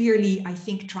he's clearly, I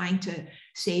think, trying to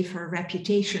save her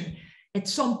reputation. At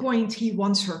some point, he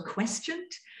wants her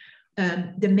questioned.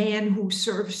 The man who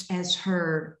serves as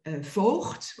her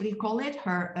voogd, what do you call it?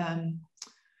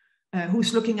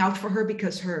 Who's looking out for her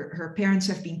because her parents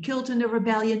have been killed in the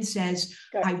rebellion, says,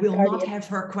 I will not have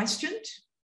her questioned.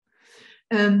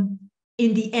 In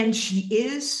the end, she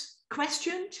is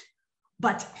questioned,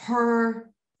 but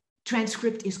her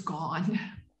transcript is gone.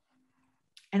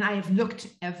 And I have looked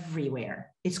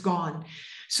everywhere. It's gone.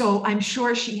 So I'm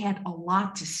sure she had a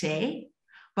lot to say,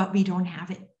 but we don't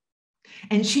have it.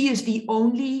 And she is the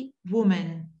only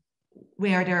woman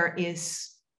where there is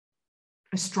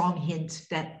a strong hint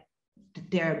that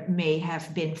there may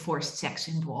have been forced sex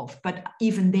involved. But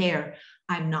even there,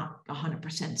 I'm not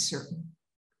 100% certain.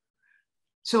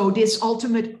 So this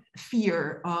ultimate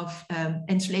fear of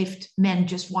enslaved men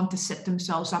just want to set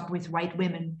themselves up with white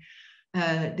women,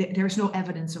 there's no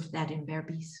evidence of that in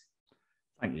Berbice.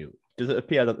 Thank you. Does it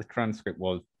appear that the transcript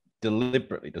was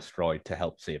deliberately destroyed to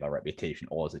help save our reputation,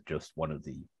 or is it just one of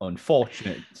the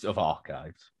unfortunates of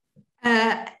archives?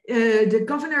 The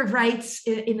governor writes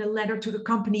in a letter to the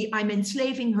company, I'm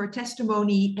enslaving her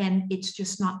testimony, and it's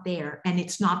just not there. And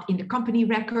it's not in the company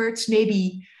records.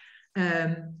 Maybe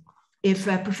if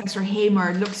Professor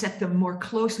Hamer looks at them more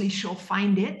closely, she'll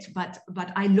find it. But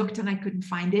I looked and I couldn't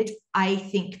find it. I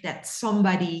think that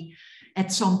somebody at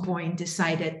some point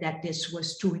decided that this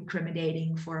was too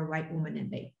incriminating for a white woman, and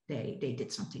they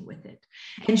did something with it.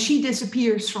 And she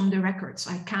disappears from the records.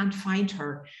 I can't find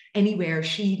her anywhere.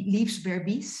 She leaves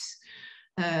Berbice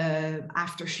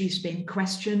after she's been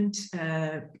questioned,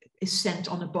 is sent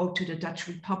on a boat to the Dutch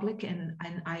Republic, and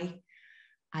I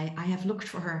have looked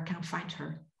for her. I can't find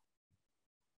her.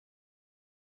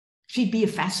 She'd be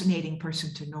a fascinating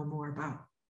person to know more about.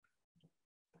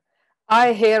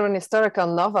 I hear an historical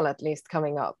novel at least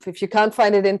coming up. If you can't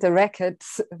find it in the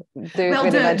records, do it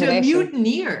with imagination.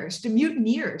 The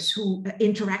mutineers who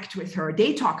interact with her,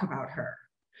 they talk about her.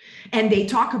 And they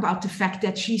talk about the fact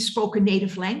that she spoke a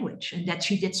native language and that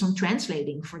she did some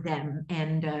translating for them.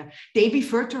 And they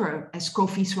refer to her as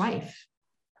Kofi's wife.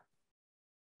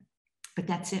 But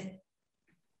that's it.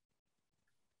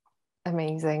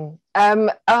 Amazing.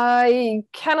 I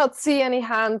cannot see any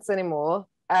hands anymore.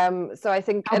 So I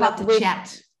think how about the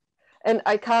chat? And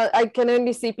I can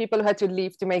only see people who had to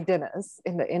leave to make dinners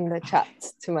in the chat,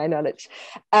 to my knowledge.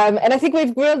 And I think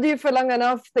we've grilled you for long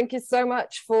enough. Thank you so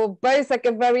much for both like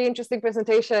a very interesting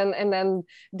presentation and then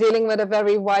dealing with a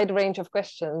very wide range of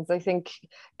questions. I think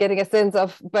getting a sense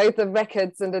of both the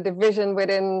records and the division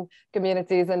within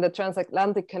communities and the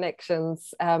transatlantic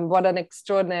connections. What an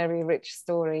extraordinary rich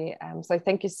story. So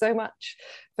thank you so much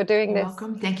for doing this. You're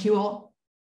welcome. Thank you all.